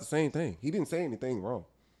talking about the same thing. He didn't say anything wrong.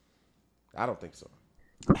 I don't think so.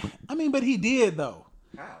 I mean, but he did though.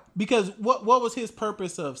 How? Because what was his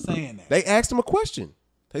purpose of saying that? They asked him a question.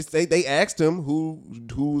 They asked him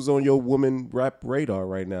who's on your woman rap radar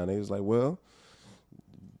right now. And they was like, well,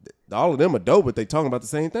 all of them are dope, but they talking about the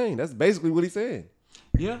same thing. That's basically what he said.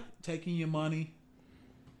 Yeah, taking your money.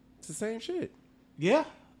 It's the same shit. Yeah,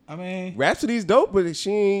 I mean, Rhapsody's dope, but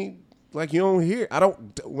she ain't like, you don't hear.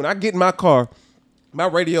 When I get in my car, my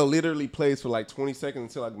radio literally plays for like 20 seconds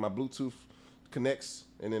until like my Bluetooth connects,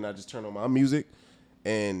 and then I just turn on my music,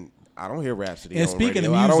 and I don't hear Rhapsody. And on speaking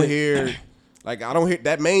radio. of I don't music- hear I don't hear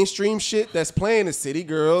that mainstream shit that's playing the City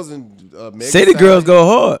Girls and Megan City Thee Girls Stallion. go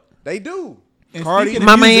hard. They do. And Cardi, speaking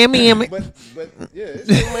of music- Miami. but yeah, it's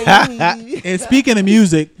in Miami. and speaking of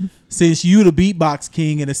music, since you the beatbox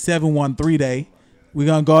king and it's 713 day, we're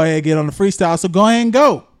gonna go ahead and get on the freestyle. So go ahead and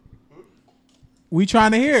go. We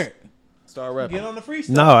trying to hear it. Start rapping. Get on the freestyle.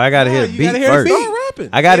 No, I gotta hear the you beat gotta hear first. the beat. Start rapping.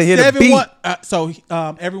 I gotta hear the beat. So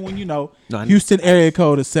everyone you know, No, I know. Houston area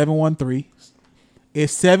code is 713.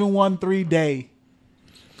 It's 713 day.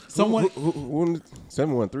 Someone Who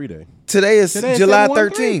 713 day. Today is today is July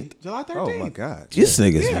 713. 13th. July 13th. Oh my God. This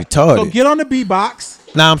nigga's So retarded. get on the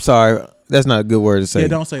beatbox. Nah, I'm sorry. That's not a good word to say. Yeah,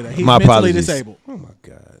 don't say that. He's My mentally apologies. disabled. Oh my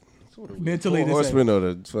God. Mentally disabled. Horseman or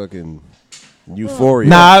the fucking Euphoria.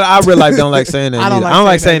 Nah, I really like don't like saying that. I don't either. like I don't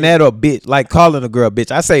like saying saying that or bitch. Like calling a girl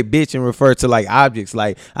bitch. I say bitch and refer to like objects.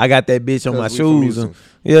 Like I got that bitch on my 'Cause we from shoes. And, Houston.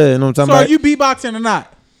 yeah, you know what I'm So talking are about. you beatboxing or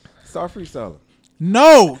not? Start freestyling.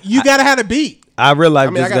 No, you gotta have a beat. I real life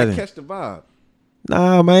I mean, I just gotta got it. catch the vibe.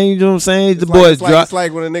 Nah, man, you know what I'm saying? The It's boys it's like, drop. it's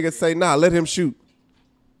like when a nigga say, nah, let him shoot.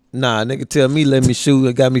 Nah, nigga tell me let me shoot.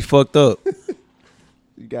 It got me fucked up.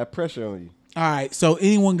 You got pressure on you. All right. So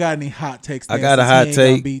anyone got any hot takes? I there got a since hot he ain't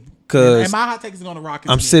gonna take, be- 'cause and my hot take is gonna rock.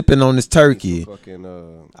 I'm sipping on this turkey. Fucking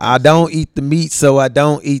I don't eat the meat, so I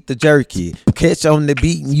don't eat the jerky. Catch on the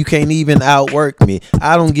beat and you can't even outwork me.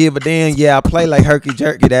 I don't give a damn. Yeah, I play like herky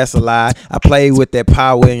jerky. That's a lie. I play with that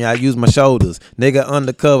power and I use my shoulders. Nigga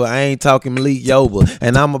undercover. I ain't talking Malik Yoba.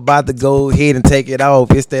 And I'm about to go ahead and take it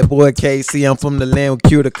off. It's that boy KC. I'm from the land with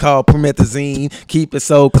cure to call promethazine. Keep it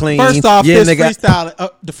so clean. First off, yeah, this nigga. freestyle,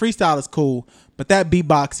 the freestyle is cool, but that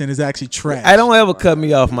beatboxing is actually trash. I don't ever cut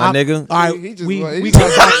me off, my nigga. All right, He just- we he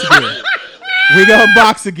gonna box again. We gonna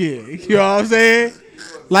box again. You know what I'm saying?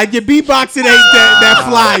 Like your beatboxing ain't that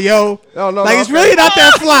fly, yo. No, like it's okay. really not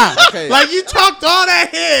that fly. Okay. Like you talked all that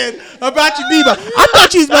head about your beatbox. I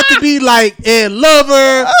thought you was about to be like Ed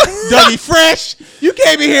Lover, Dougie Fresh. You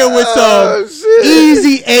came in here with some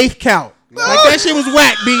easy eighth count. Like that shit was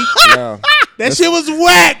whack, B. Yeah. That shit was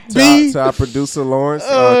whack, B. To our producer Lawrence,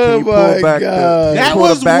 Oh can you pull my back? God. That pull it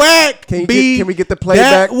was back? whack, Can B. can we get the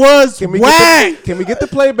playback? That was can we whack. Can we get the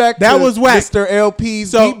playback? That to was whack. Mr.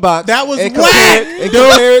 LP's So, beatbox. that was and whack, compare, and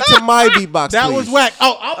compare it to my beatbox. That please. was whack.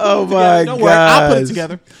 Oh, I'll put Oh it together. my Don't worry, I'll put it gosh.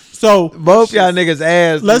 together. So Both y'all niggas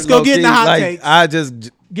ass. Let's go get in the low-key, hot like, takes. I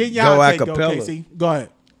just get your go hot take, go, acapella. Casey. Go ahead.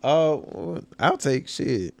 Oh, I'll take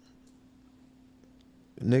shit.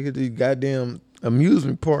 Nigga, these goddamn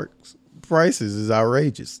amusement parks prices is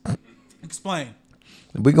outrageous. Explain.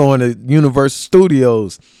 We going to Universal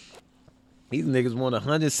Studios. These niggas want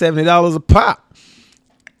 $170 a pop.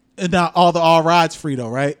 And now all rides free though,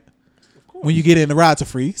 right? When you get in, the rides are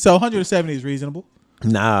free. So 170 is reasonable.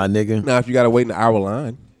 Nah, nigga. Now, if you gotta wait an hour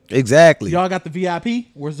line, Exactly. Y'all got the VIP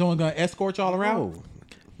where someone gonna escort y'all around.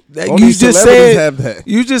 That- Only you just celebrities said have that.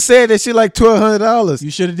 You just said that shit like $1,200.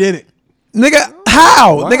 You should have did it. Nigga,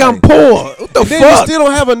 how? Why? Nigga, I'm poor. What the then you fuck? still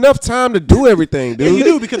don't have enough time to do everything, dude. you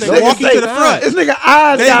do because they Nigga walk you say, to the front. This nigga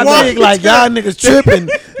eyes They got walk big you like to y'all the- niggas tripping.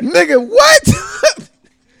 Nigga, what?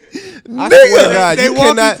 I swear to God, They you walk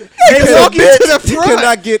cannot. you- they walk you to the You front.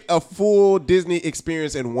 cannot get a full Disney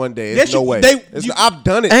experience in one day. Yes, There's no you- way. they- It's- you- I've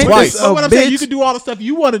done it Ain't twice. this So what I'm saying, bitch. you can do all the stuff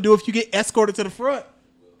you want to do if you get escorted to the front.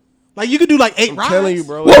 Like you could do like 8 I'm rides. telling you,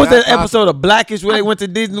 bro. What was it's that not episode possible. of Blackish where they went to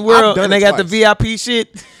Disney World done and they it got the twice. VIP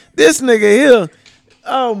shit? This nigga here.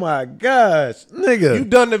 Oh my gosh, nigga. You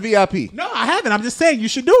done the VIP? No, I haven't. I'm just saying you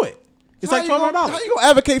should do it. It's like How $1,200. you gonna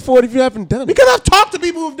advocate for it if you haven't done it? Because I've talked to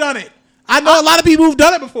people who've done it. I know a lot of people who've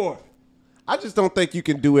done it before. I just don't think you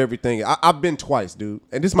can do everything. I've been twice, dude,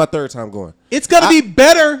 and this is my third time going. It's gonna be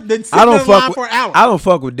better than sitting I in don't line fuck with, for an hour. I don't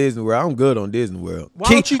fuck with Disney World. I'm good on Disney World. Why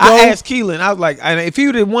don't you I go- asked Keelan. I was like, and if he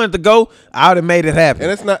didn't want to go, I would have made it happen.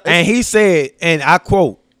 And it's not- And he said, and I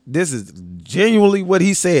quote, this is genuinely what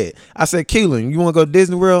he said. I said, Keelan, you want to go to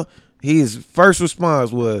Disney World? His first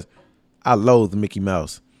response was, I loathe Mickey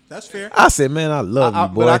Mouse. That's fair. I said, man, I love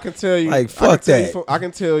you, boy. But I can tell you, like, fuck that. I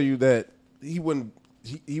can tell you that he wouldn't.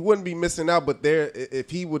 He wouldn't be missing out, but if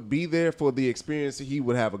he would be there for the experience, he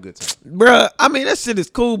would have a good time. Bruh, I mean, that shit is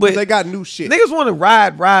cool, but They got new shit. niggas want to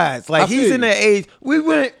ride rides. Like, I he's feel in you. that age. We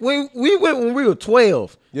went when we were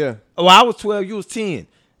 12. Yeah. Oh, I was 12, you was 10.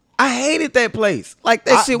 I hated that place. Like,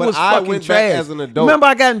 that shit but was I fucking went trash. back as an adult. Remember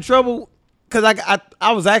I got in trouble because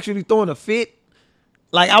I was actually throwing a fit?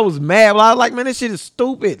 Like, I was mad. Well, I was like, man, this shit is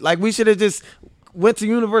stupid. Like, we should have just went to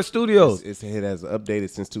Universal Studios. It has updated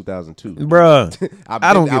since 2002. Bruh,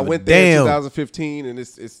 I don't give I a went there in damn. 2015, and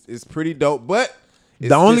it's pretty dope. But it's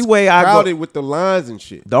The only just way I go- crowded with the lines and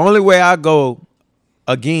shit. The only way I go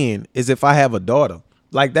again is if I have a daughter.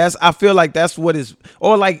 Like I feel like that's what is,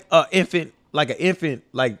 or like an infant,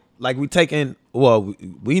 like we taking. Well,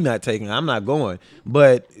 we not taking. I'm not going,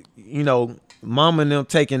 but you know, mom and them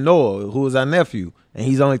taking Noah, who is our nephew, and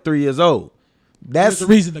he's only 3 years old. There's a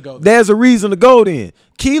reason to go there. There's a reason to go then.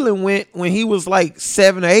 Keelan went when he was like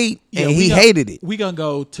 7 or 8, and he hated it. We gonna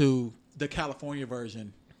go to the California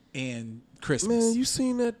version in Christmas. Man, you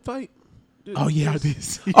seen that fight? Oh yeah, I did.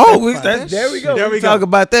 see Oh, that fight. there we go. There we we talk go.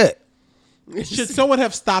 about that. Should someone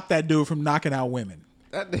have stopped that dude from knocking out women?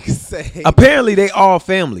 That nigga say. Apparently, they all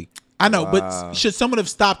family. I know, but should someone have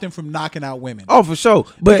stopped him from knocking out women? Oh, for sure.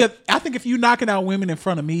 But because I think if you knocking out women in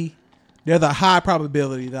front of me, there's a high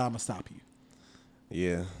probability that I'm gonna stop you.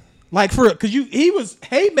 Yeah. Like for real, because he was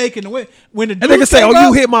haymaking the women. When the and they dudes can say, came "Oh, you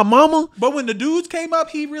up- hit my mama." But when the dudes came up,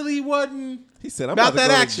 he really wasn't. He said, "I'm About about, to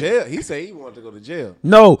that go action. to jail." He said he wanted to go to jail.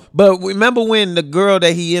 No, but remember when the girl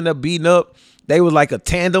that he ended up beating up, they was like a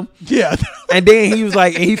tandem, Yeah. and then he was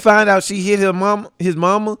like, and he found out she hit his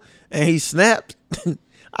mama, and he snapped.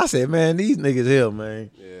 I said, man, these niggas here, man.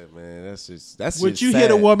 Yeah, man, that's. Would just you sad.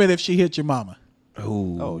 hit a woman if she hit your mama?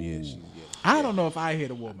 Ooh. Oh yeah, I don't know if I hit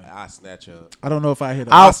a woman. I snatch her up. I don't know if I hit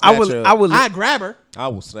a I woman. snatch would, her I up. would. I grab her. I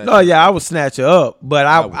will snatch. No, her yeah, up. I would snatch her up, but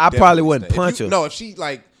I would probably definitely wouldn't snatch- punch if her. No,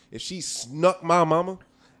 if she snuck my mama,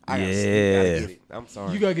 I gotta get it. I'm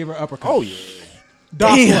sorry. You gotta give her uppercut. Oh yeah.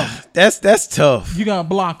 Doc Damn, Slum. that's tough. You gonna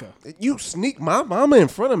block her You sneak my mama in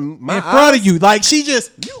front of my in front of eyes? you, like she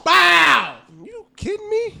just bow. You kidding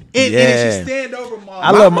me? And Yeah. then she stand over mom.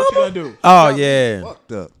 I love what my- you gonna do? Oh yeah.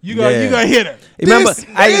 Fucked up. You gonna hit her. Remember,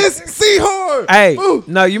 This Seahorn. hey, Ooh.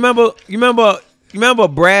 no, you remember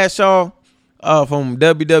Bradshaw from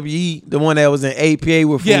WWE, the one that was in APA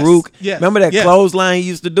with Yes, Farouk. yes, Remember that yes. clothesline he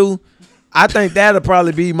used to do? I think that'll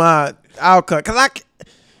probably be my outcome. Cause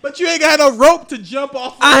But you ain't got no rope to jump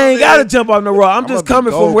off. I ain't gotta jump on the rope. I'm I'ma just be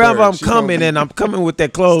coming from wherever Goldberg. I'm She gonna coming, be- and I'm coming with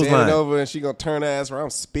that Standing clothesline. over and she gonna turn her ass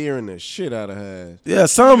around, spearing the shit out of her ass. Yeah, You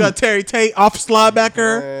some got Terry Tate off slide back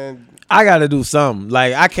her. And I gotta do something.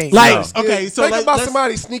 Like I can't. Like, no. okay, so think let's- about let's-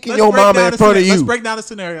 somebody sneaking let's your break mama down in the front of scenario. Let's you. break down the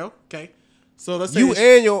scenario. Okay, so let's say You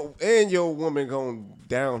and your woman going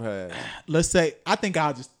down her ass. let's say I think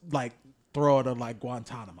I'll just like throw her to like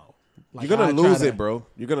Guantanamo. Like, You're gonna I'll try lose to- it, bro.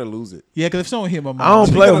 You're gonna lose it. Yeah, because if someone hit my mom, I don't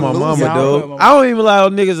She play with gonna my lose mama, it. I don't play dude. with my I don't even allow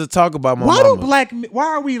niggas to talk about my Why mama. why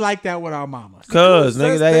are we like that with our mamas? Cause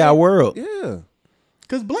niggas, they our world. Yeah.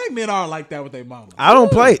 Because black men are like that with their mamas. I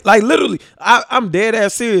don't play. Like literally, I'm dead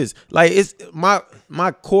ass serious. Like it's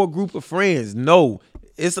my core group of friends know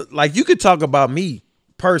it's like you could talk about me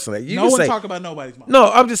personally. You No can one say talk about nobody's mama.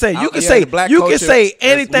 no. I'm just saying you can yeah, say the black you can culture, say that's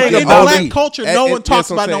anything what In about black me. culture, And- no and one talks that's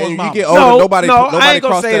what about I'm no saying. one's You get mama. older, No, nobody I ain't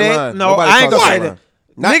gonna crossed say that. line. No, Nobody I ain't crossed gonna say that that. line.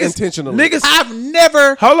 Not Niggas- intentionally. Niggas, I've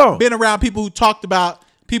never Hold on. been around people who talked about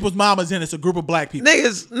people's mamas and it's a group of black people.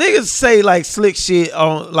 niggas say like slick shit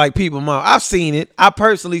on like people mom. I've seen it. I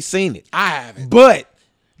personally seen it. I haven't. But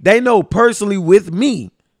they know personally with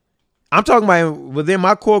me. I'm talking about within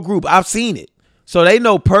my core group. I've seen it. So they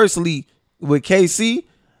know personally with KC,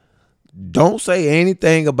 don't say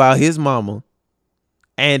anything about his mama.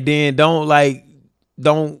 And then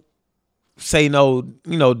don't say no,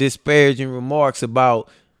 disparaging remarks about,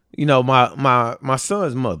 my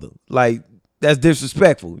son's mother. Like, that's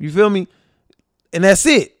disrespectful. You feel me? And that's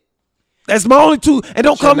it. That's my only two. And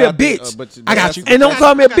don't call me a bitch. I got you. And don't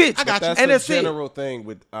call me a bitch. I got you. That's And a that's it. general thing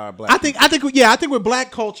with black. I think with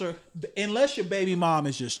black culture, unless your baby mom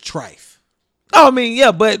is just trife, Oh, I mean,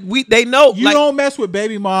 yeah, but they know. you don't mess with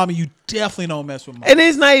baby mom, and you definitely don't mess with mom. And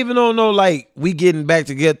it's not even on no like we getting back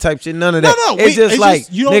together type shit. None of that. No, it's just like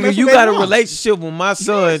you don't mess nigga, you with got a baby mom. relationship with my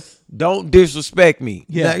son. Yes. Don't disrespect me.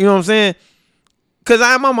 Yeah. You know what I'm saying? Cause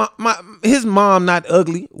his mom not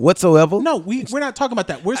ugly whatsoever. No, we're not talking about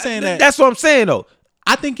that. We're saying that. That's what I'm saying though.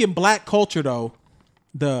 I think in black culture, though,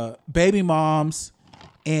 the baby moms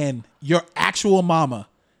and your actual mama,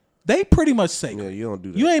 they pretty much say, Yeah, you don't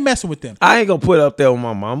do that. You ain't messing with them. I ain't gonna put up there with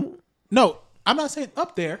my mama. No, I'm not saying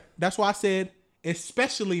up there. That's why I said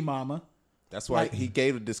especially mama. That's why Like- he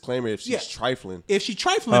gave a disclaimer. If she's Yeah. trifling, If she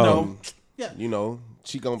trifling though, yeah.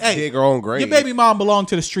 she gonna Hey, dig her own grave. Your baby mom belong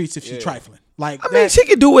to the streets if she trifling. Like I mean, she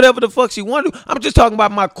can do whatever the fuck she want to do. I'm just talking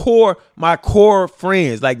about my core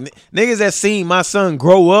friends, like niggas that seen my son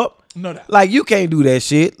grow up. No doubt. Like you can't do that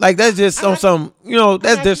shit. Like that's just on some,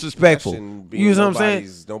 that's disrespectful. Shouldn't be You know what I'm saying?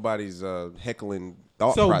 Nobody's heckling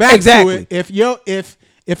thought So process. back Exactly. to it.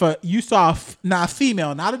 If you saw not a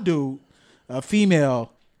female, not a dude, a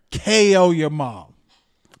female KO your mom.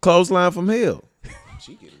 Clothesline from hell.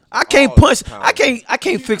 She getting I can't all punch. the power. I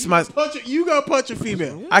can't fix my. You gonna punch a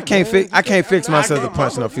female? I can't fix myself to my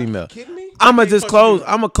punch no mama. female. You kidding me? I'ma just punch close. you.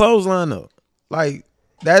 I'm a clothesline up. Like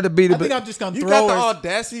that'd be the. I think I'm just gonna You throw got the her.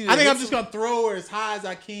 audacity. I think I'm just gonna throw her as high as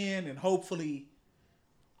I can, and hopefully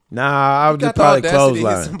Nah, I would just got the probably audacity to hit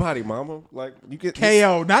clothesline. somebody, mama. Like you get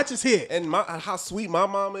KO, not just hit. And how sweet my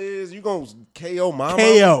mama is. You gonna KO my mama?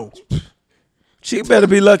 KO. She better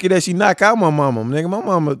be lucky that she knock out my mama,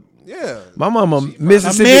 nigga. Yeah. My mama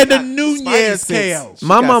Mississippi. Amanda got Nunez Spidey sense. KO. She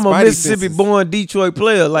My got mama Spidey Mississippi senses. born Detroit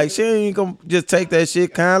player. Like she ain't gonna just take that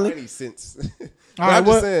shit kindly. Any sense. All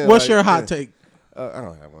right, what's your hot take? I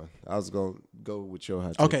don't have one. I was gonna go with your hot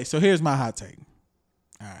take. Okay, so here's my hot take.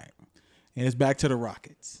 All right, and it's back to the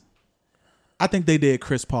Rockets. I think they did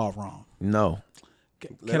Chris Paul wrong. No,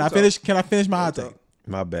 Can I finish? Can I finish my hot take?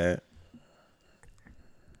 my bad.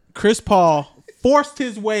 Chris Paul forced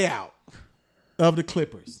his way out of the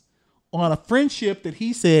Clippers on a friendship that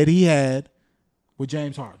he said he had with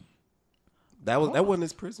James Harden. That wasn't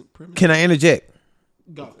his prison premise. Can I interject?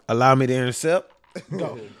 Go, Allow me to intercept.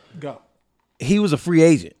 go. He was a free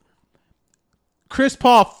agent. Chris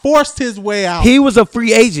Paul forced his way out, He was a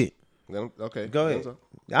free agent. Okay, Go ahead.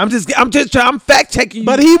 I'm fact checking you.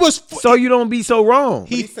 but he was. so you don't be so wrong.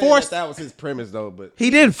 He He forced. that was his premise though, but He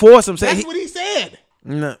didn't force him. That's what he said.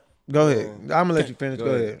 No, go ahead. I'm gonna let you finish. Go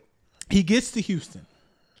ahead. He gets to Houston.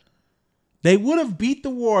 They would have beat the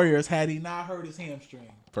Warriors had he not hurt his hamstring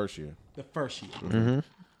first year. the first year.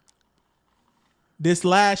 This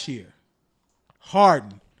last year,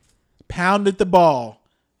 Harden pounded the ball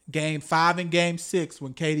game 5 and game 6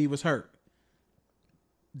 when KD was hurt.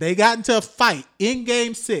 They got into a fight in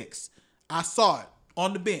game 6. I saw it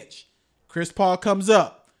on the bench. Chris Paul comes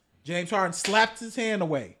up. James Harden slapped his hand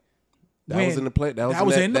away. That was in the play. That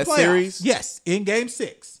was in the that playoffs. series. Yes, in game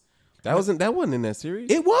 6. That wasn't in that series.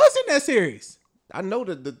 It was in that series. I know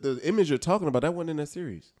that the image you're talking about that wasn't in that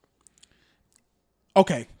series.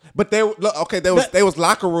 Okay. But there was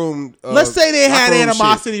locker room. Let's say they had locker room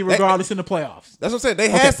animosity shit. regardless in the playoffs. That's what I'm saying. They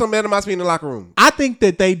had some animosity in the locker room. I think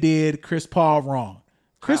that they did Chris Paul wrong.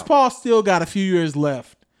 Chris Paul still got a few years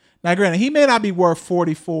left. Now, granted, he may not be worth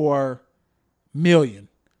 $44 million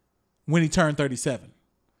when he turned 37.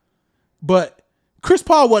 But Chris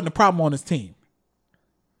Paul wasn't the problem on his team.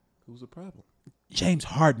 Who's the problem? James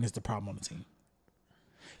Harden is the problem on the team.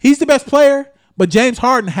 He's the best player, but James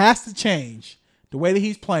Harden has to change the way that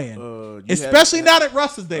he's playing, especially now that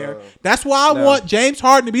Russ is there. That's why I want James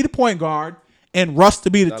Harden to be the point guard and Russ to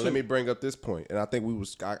be the Now two. let me bring up this point, and I think we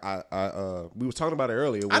was talking about it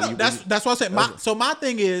earlier. I know, that's what I said. So my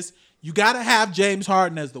thing is, you got to have James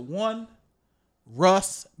Harden as the one,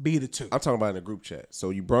 Russ be the two. I'm talking about in the group chat. So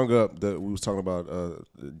you brung up we was talking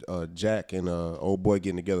about Jack and old boy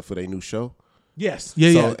getting together for their new show. Yes,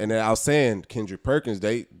 yeah. And then I was saying Kendrick Perkins,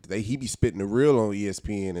 he be spitting the real on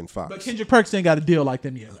ESPN and Fox. But Kendrick Perkins ain't got a deal like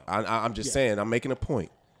them yet. Though. I'm just saying. I'm making a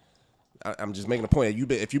point. I'm just making a point.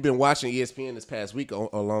 If you've been watching ESPN this past week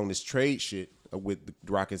along this trade shit with the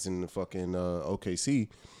Rockets and the fucking OKC,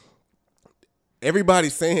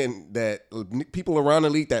 everybody's saying that people around the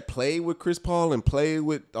league that play with Chris Paul and play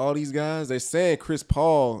with all these guys, they're saying Chris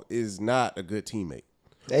Paul is not a good teammate.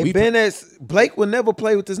 Blake will never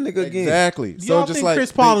play with this nigga again. Exactly. You So don't just think like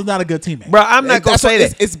Chris Paul is not a good teammate? Bro, I'm not gonna that's say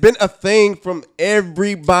what- that. It's been a thing from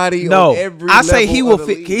everybody. No, on every I say level he of will the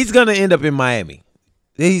fit. league. He's gonna end up in Miami.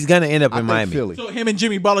 He's gonna end up I in think Miami. Philly. So him and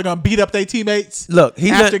Jimmy Butler gonna beat up their teammates. Look,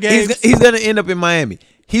 he's after gonna, games. he's gonna end up in Miami.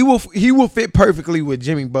 He will fit perfectly with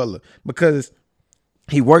Jimmy Butler because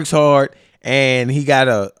he works hard and he got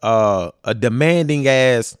a demanding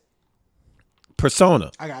ass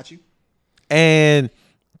persona. I got you. And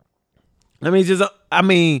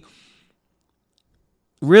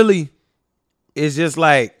really, it's just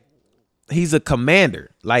like he's a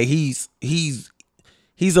commander. Like he's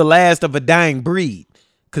the last of a dying breed.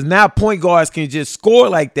 Cause now point guards can just score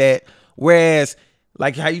like that, whereas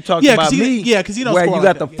like how you talked about me, because he don't where score you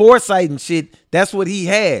like got that, the yeah. foresight and shit. That's what he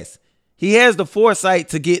has. He has the foresight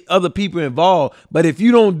to get other people involved, but if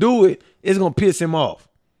you don't do it, it's gonna piss him off.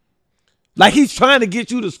 Like he's trying to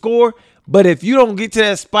get you to score, but if you don't get to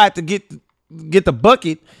that spot to get the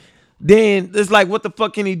bucket, then it's like, what the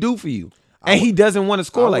fuck can he do for you? And he doesn't want to I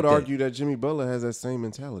score would like that. argue that Jimmy Butler has that same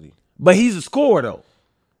mentality. But he's a scorer though.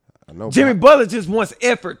 I know Jimmy but Butler just wants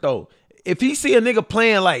effort though. If he see a nigga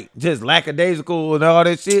playing like just lackadaisical and all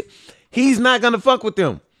that shit, he's not gonna fuck with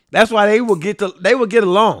them. That's why they will get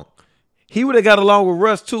along. He would have got along with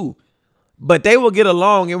Russ too, but they will get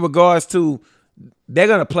along in regards to they're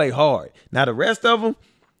gonna play hard. Now the rest of them,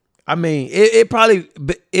 I mean, it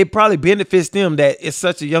probably benefits them that it's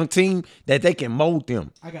such a young team that they can mold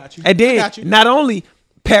them. I got you. And I then got you. not only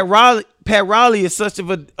Pat Riley is such of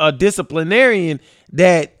a disciplinarian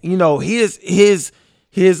that, you know, his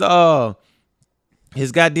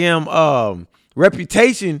goddamn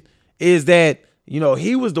reputation is that, you know,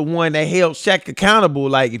 he was the one that held Shaq accountable.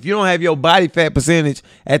 Like, if you don't have your body fat percentage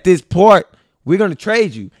at this part, we're gonna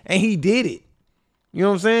trade you. And he did it. You know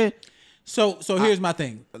what I'm saying? So here's my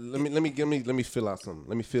thing. let me fill out some.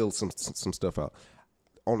 Let me fill some stuff out.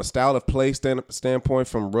 On a style of play standpoint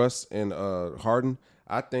from Russ and Harden,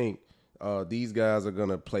 I think these guys are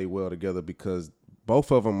gonna play well together because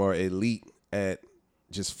both of them are elite at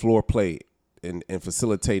just floor play and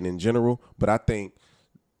facilitating in general. But I think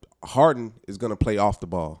Harden is gonna play off the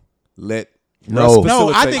ball. Russ No, No,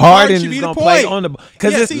 I facilitate. think Harden should be is the gonna play point. on the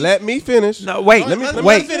because Yeah, it's see- Let me finish. no wait. Let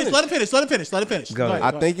him finish. Let him finish. Go ahead.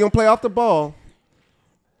 I think you're gonna play off the ball.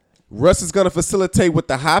 Russ is gonna facilitate with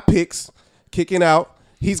the high picks, kicking out.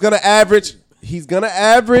 He's gonna average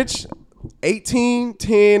 18,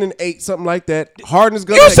 10, and 8, something like that. Harden's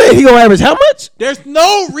gonna You said he gonna average how much? There's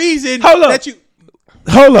no reason Hold up. that you.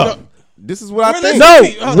 Hold up. This is what I We're think.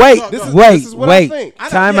 listening. No, Hold on, wait, go, go. This is what I think. I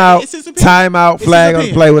don't- Time yeah, out. it's his opinion. Time out. It's Flag his on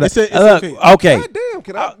opinion. play with It's it. his Look, opinion. okay. God damn,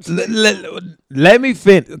 can I? Let me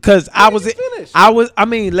finish because Let me finish.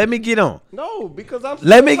 let me get on. No, because I'm.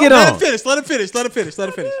 Let me get Let him on. finish. Let him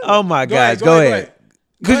finish. Oh my Go God, ahead, go ahead.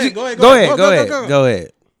 Go ahead. Go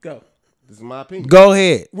ahead. Go. This is my opinion. Go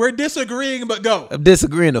ahead. We're disagreeing, but go. I'm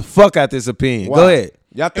disagreeing the fuck out this opinion. Why? Go ahead.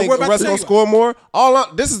 Y'all think we're about Russ to gonna say- score more?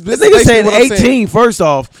 This is This basically nigga said what I'm saying. 18 first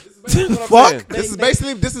off. This is what I'm Fuck. saying.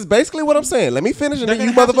 This is basically what I'm saying. Let me finish and They're then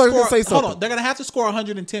you gonna have to motherfuckers score- can say Hold something. on. They're gonna have to score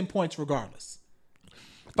 110 points regardless.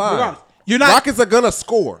 Fine. Regardless. You're not. Rockets are gonna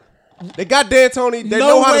score. They got D'Antoni. They no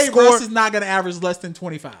know how to way score. Russ is not gonna average less than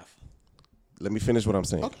 25. Let me finish what I'm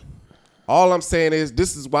saying. All I'm saying is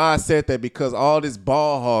this is why I said that, because all this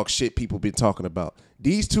ball hog shit people been talking about.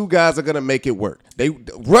 These two guys are gonna make it work.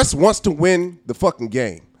 Russ wants to win the fucking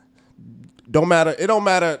game. Don't matter. It don't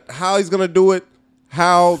matter how he's gonna do it,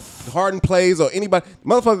 how Harden plays or anybody.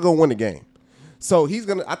 Motherfucker gonna win the game. So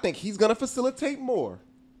I think he's gonna facilitate more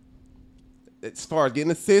as far as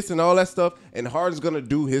getting assists and all that stuff. And Harden's gonna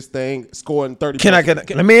do his thing, scoring 30. Can I let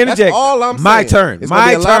me interject? That's all I'm saying. My turn. It's gonna My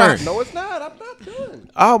be a lot of- turn. No, it's not. I'm not done.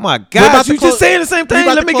 Oh my We're God. about to You close- just saying the same we thing.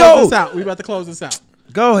 about Let to me close go. this out. We about to close this out.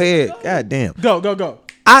 Go ahead. God damn. Go.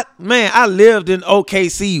 I lived in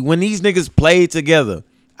OKC when these niggas played together.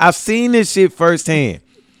 I've seen this shit firsthand.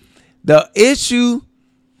 The issue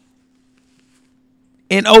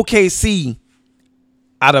in OKC,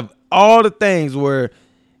 out of all the things, were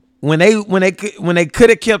when they could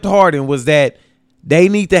have kept Harden, was that they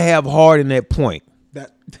need to have Harden at point.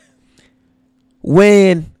 That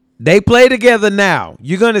When they play together now,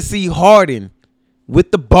 you're gonna see Harden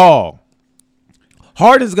with the ball.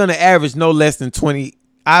 Harden's gonna average no less than 20.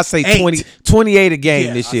 I say 28 a game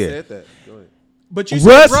Yeah, this I year. said that. Go ahead. but you said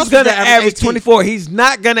Russ was is gonna average 18. 24. He's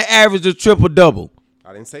not gonna average a triple double.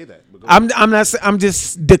 I didn't say that. But go I'm not. I'm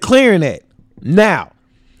just declaring that now.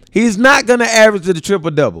 He's not gonna average the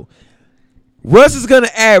triple double. Russ is gonna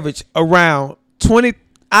average around 20.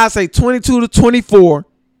 I say 22 to 24.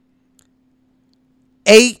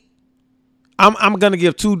 8. I'm gonna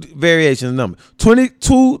give two variations of number: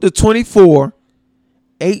 22 to 24,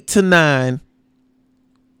 8 to 9,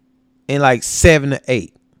 and like 7 to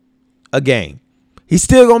 8 a game. He's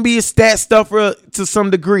still gonna be a stat stuffer to some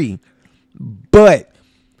degree, but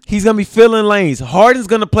he's gonna be filling lanes. Harden's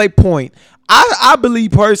gonna play point. I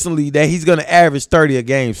believe personally that he's gonna average 30 a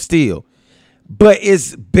game still, but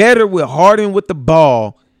it's better with Harden with the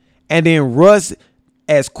ball, and then Russ,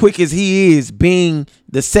 as quick as he is, being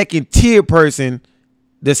the second tier person,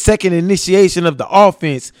 the second initiation of the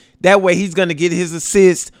offense. That way he's going to get his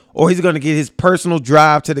assist, or he's going to get his personal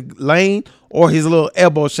drive to the lane, or his little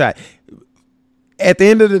elbow shot. At the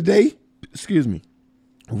end of the day,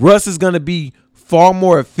 Russ is going to be far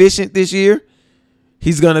more efficient this year.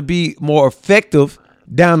 He's going to be more effective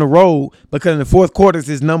down the road, because in the fourth quarters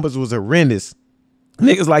his numbers was horrendous.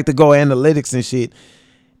 Niggas like to go analytics and shit.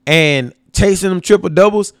 And chasing them triple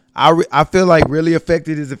doubles, I feel like really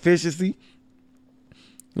affected his efficiency.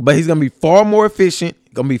 But he's gonna be far more efficient,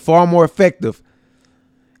 gonna be far more effective,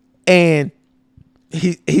 and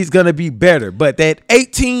he's gonna be better. But that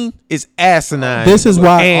 18 is asinine. This is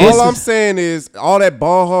why. All I'm saying is all that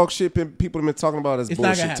ball hog shit people have been talking about is It's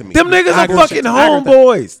not gonna bullshit to me. them niggas I are agree fucking with you. I agree with that.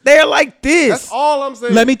 homeboys. They're like this. That's all I'm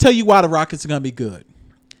saying. Let me tell you why the Rockets are going to be good.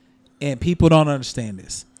 And people don't understand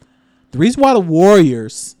this. The reason why the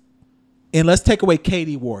Warriors, and let's take away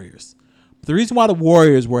KD Warriors, the reason why the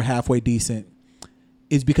Warriors were halfway decent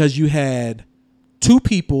is because you had two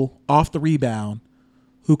people off the rebound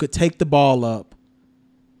who could take the ball up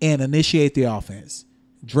and initiate the offense,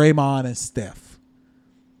 Draymond and Steph.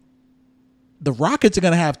 The Rockets are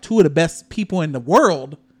going to have two of the best people in the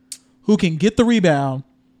world who can get the rebound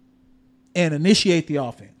and initiate the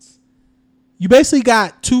offense. You basically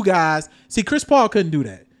got two guys. See, Chris Paul couldn't do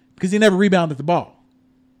that because he never rebounded the ball.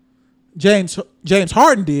 James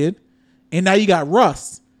Harden did, and now you got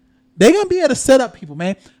Russ. They're going to be able to set up people,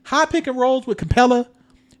 man. High pick and rolls with Capella.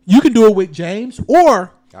 You can do it with James,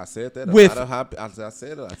 or I said that. With- I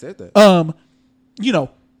said that.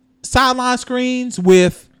 Sideline screens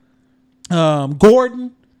with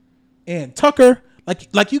Gordon and Tucker.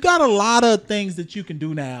 Like you got a lot of things that you can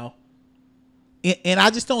do now. And I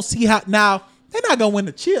just don't see how. Now, they're not going to win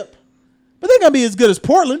the chip, but they're going to be as good as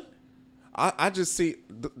Portland. I just see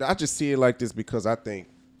it like this because I think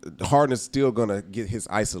Harden is still gonna get his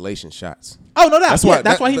isolation shots. Oh no, that's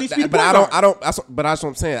why he needs to be the But point guard. that's what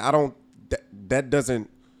I'm saying.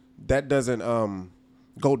 That doesn't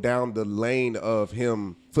go down the lane of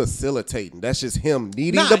him facilitating. That's just him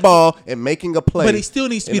needing the ball and making a play. But he still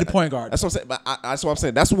needs to be the point guard. That's what I'm saying. But that's what I'm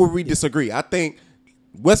saying. That's where we disagree. I think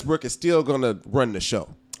Westbrook is still gonna run the show,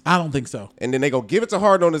 I don't think so. and then they go give it to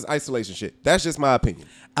Harden on his isolation shit. That's just my opinion.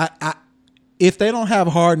 If they don't have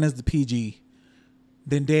Harden as the PG,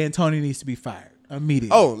 then D'Antoni needs to be fired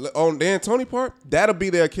immediately. Oh, on the D'Antoni part, that'll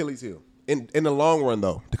be their Achilles heel in the long run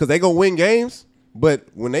though, because they gonna win games. But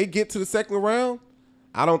when they get to the second round,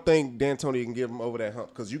 I don't think D'Antoni can give them over that hump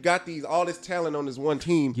because you got all this talent on this one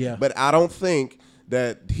team. Yeah. But I don't think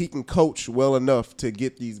that he can coach well enough to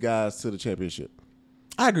get these guys to the championship.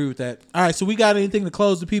 I agree with that. All right, so we got anything to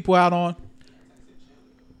close the people out on?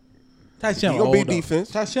 Tyson He Chandler gonna be old, though. defense.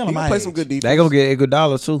 Tyson He Chandler gonna my play age. some good defense. They gonna get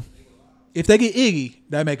Iguodala too. If they get Iggy,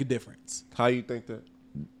 that make a difference. How you think that?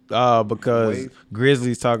 Because Wave?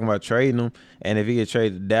 Grizzlies talking about trading him, and if he get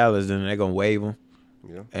traded to Dallas, then they're gonna waive him,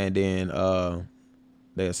 Yeah. and then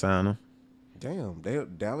they'll sign him. Damn,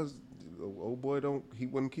 Dallas, old boy, he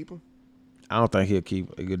wouldn't keep him. I don't think he'll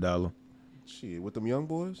keep Iguodala. Shit, with them young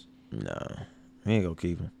boys. No, he ain't gonna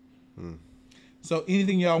keep him. So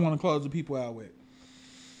anything y'all want to close the people out with?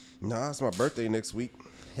 Nah, it's my birthday next week.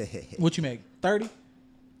 What you make? 30?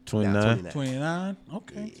 29. 29?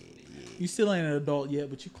 Okay. You still ain't an adult yet,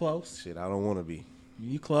 but you close. Shit, I don't want to be.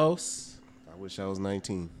 You close. I wish I was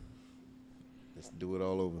 19. Let's do it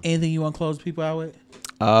all over. Anything you want to close the people out with?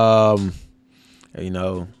 You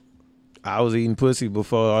know, I was eating pussy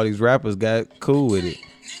before all these rappers got cool with it.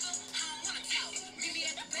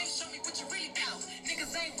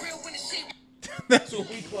 That's what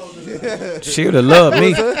we close it. She would have loved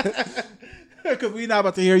me. Because we not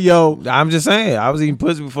about to hear yo. I'm just saying, I was eating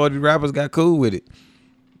pussy before these rappers got cool with it.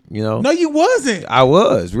 You know, No, you wasn't. I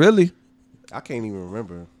was really. I can't even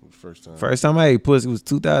remember the first time. First time I ate pussy was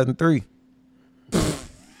 2003.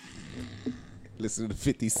 Listen to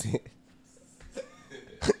 50 Cent.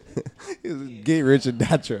 It was Get Rich or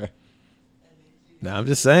Die Trying. Now I'm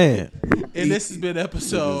just saying. And this has been Eat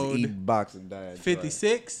episode box and die.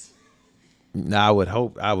 56. Now I would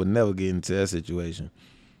hope I would never get into that situation.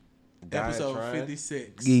 Episode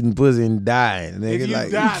 56. Eating pussy and dying. Nigga, If you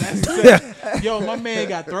like, die, that's sad. Yo, my man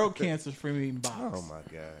got throat cancer from eating box. Oh my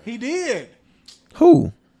god. He did.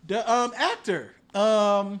 Who? The actor.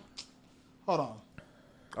 Hold on.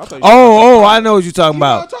 I thought you Oh, I know what you're talking You know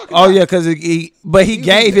what about. I'm talking Oh about. yeah, because he He's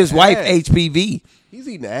gave eating his wife ass. HPV. He's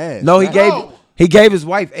eating ass. No, he No. gave his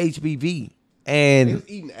wife HPV, He and was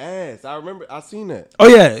eating ass. I remember. I seen that. oh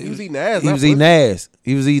yeah, He was eating ass, He not was eating pussy. ass.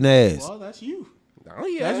 He was eating ass. Well, that's you. Oh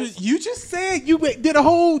yeah. That's what you just said. You did a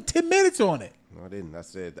whole 10 minutes on it. No, I didn't. I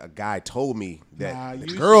said a guy told me that Nah,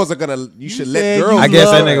 the you girls are gonna. You should let said girls. you I guess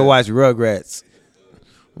that love- nigga watched Rugrats.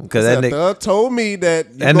 Because that nigga, Thug told me that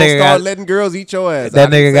you That gonna nigga start got- letting girls eat your ass. that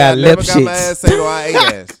I didn't nigga say got I lip never got my shits. ass say no, I ate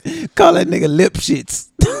ass. call that nigga lip shits.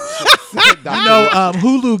 You know,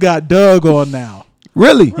 Hulu got Doug on now.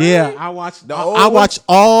 Really? Yeah, I watched. The I old watched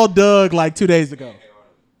all Doug like 2 days ago.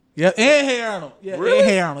 Yep, and Hey Arnold. Yeah, Really? and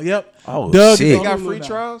Hey Arnold. Yep. Oh, Doug shit. is They on got Hulu free now.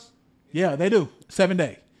 trials. Yeah, they do.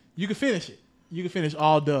 7-day. You can finish it. You can finish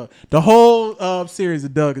all Doug. The whole series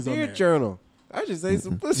of Doug is on Dear there. Journal. I just ate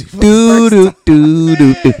some pussy. For Do the first do do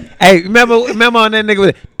do do. Hey, remember on that nigga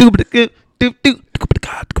with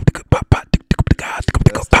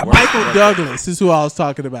Michael Douglas is who I was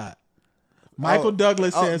talking about. Michael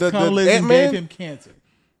Douglas says the Cumberland Ant-Man? gave him cancer.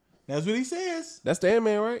 That's what he says. That's the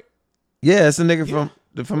Ant-Man, right? Yeah, it's a nigga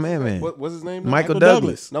from Ant-Man. What's his name? Michael Michael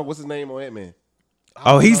Douglas. No, what's his name on Ant-Man?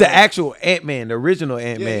 Oh, he's the actual Ant-Man, the original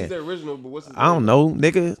Yeah, he's Ant-Man. the original, but what's his I don't know,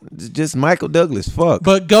 nigga. It's just Michael Douglas. Fuck.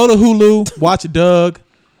 But go to Hulu, watch Doug.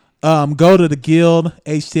 Go to the guild,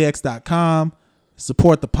 htx.com.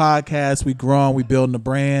 Support the podcast. We growing, we building the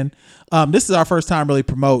brand. This is our first time really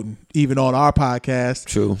promoting, even on our podcast.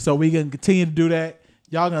 True. So we can continue to do that.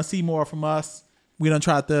 Y'all gonna see more from us. We done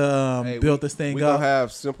tried to Hey, build this thing we up. gonna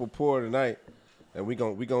have Simple Pour tonight, and we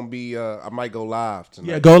gonna be. I might go live tonight.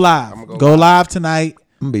 Yeah, go live. I'ma Go live tonight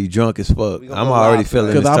I'm gonna be drunk as fuck. We gonna I'm go already live feeling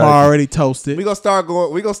tonight. this because I'm turkey. already toasted. We gonna start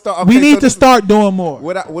going. We gonna start. We okay, need so to this- start doing more.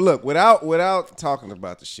 without talking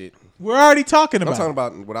about the shit. We're already talking I'm about. talking it.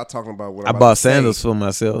 about without talking about what I I'm about bought to say. sandals for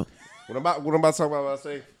myself. What I'm about to talk about. What I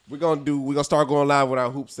say. We're gonna start going live with our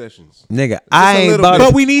hoop sessions. Nigga, I a ain't little bought bit.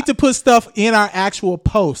 But we need to put stuff in our actual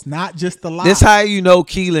post, not just the live. This how you know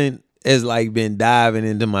Keelan has like been diving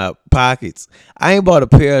into my pockets. I ain't bought a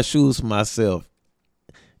pair of shoes for myself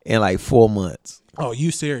in like 4 months. Oh,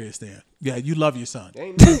 you serious then? Yeah, you love your son.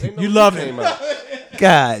 Ain't no You love heat him. came out.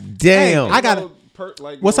 God damn. I got No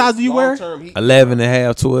What size do you wear? long-term heat. 11 and a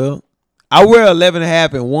half, 12. I wear 11 and a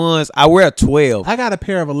half in ones. I wear 12. I got a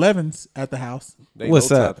pair of 11s at the house. They What's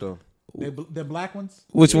low up? top, though. They're black ones.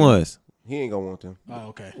 Which ones? He ain't gonna want them. Oh,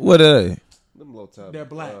 okay. What are they? Them low top. They're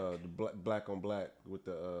black. The black on black with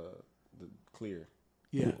the clear.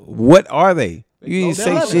 Yeah, What are they? You ain't they're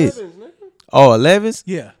say 11s. shit. 11s, nigga. Oh, 11s?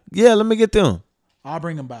 yeah. Yeah, let me get them. I'll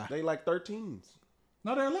bring them by. They like 13s.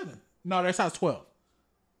 No, they're 11. No, they're size 12.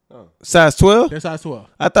 Size 12? They're size 12.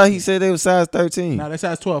 I thought he said they were size 13. No, they're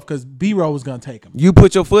size 12 because B-Roll was gonna take them, You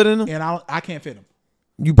put your foot in them? and I can't fit them.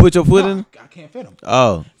 You put your foot in them? I can't fit them.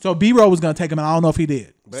 Oh. So B-Roll was gonna take them, and I don't know if he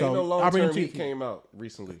did. But so ain't no I'll bring them long-term to you. heat came out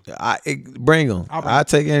recently. Bring them. I'll bring I'll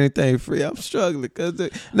take anything free. I'm struggling. Cause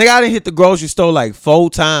nigga, I didn't hit the grocery store like 4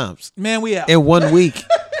 times Man, we out. in 1 week.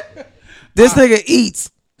 This nigga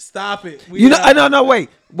eats. Stop it. We You know, out. no, wait.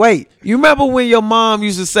 You remember when your mom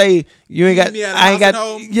used to say you ain't got, eat me out of I ain't house got,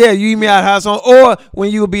 and home? yeah, you eat me out of house on, or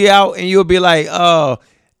when you would be out and you'll be like,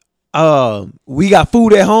 we got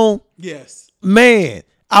food at home. Yes. Man,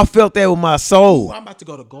 I felt that with my soul. Ooh, I'm about to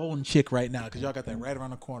go to Golden Chick right now because y'all got that right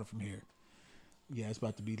around the corner from here. Yeah, it's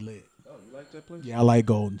about to be lit. Oh, you like that place? Yeah, I like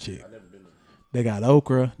Golden Chick. I've never been there. They got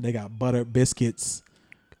okra. They got butter biscuits.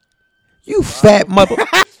 You fat mother.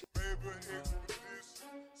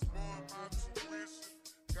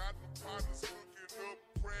 Got the pockets hooking up,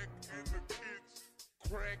 crack in the kitchen,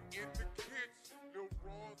 crack in the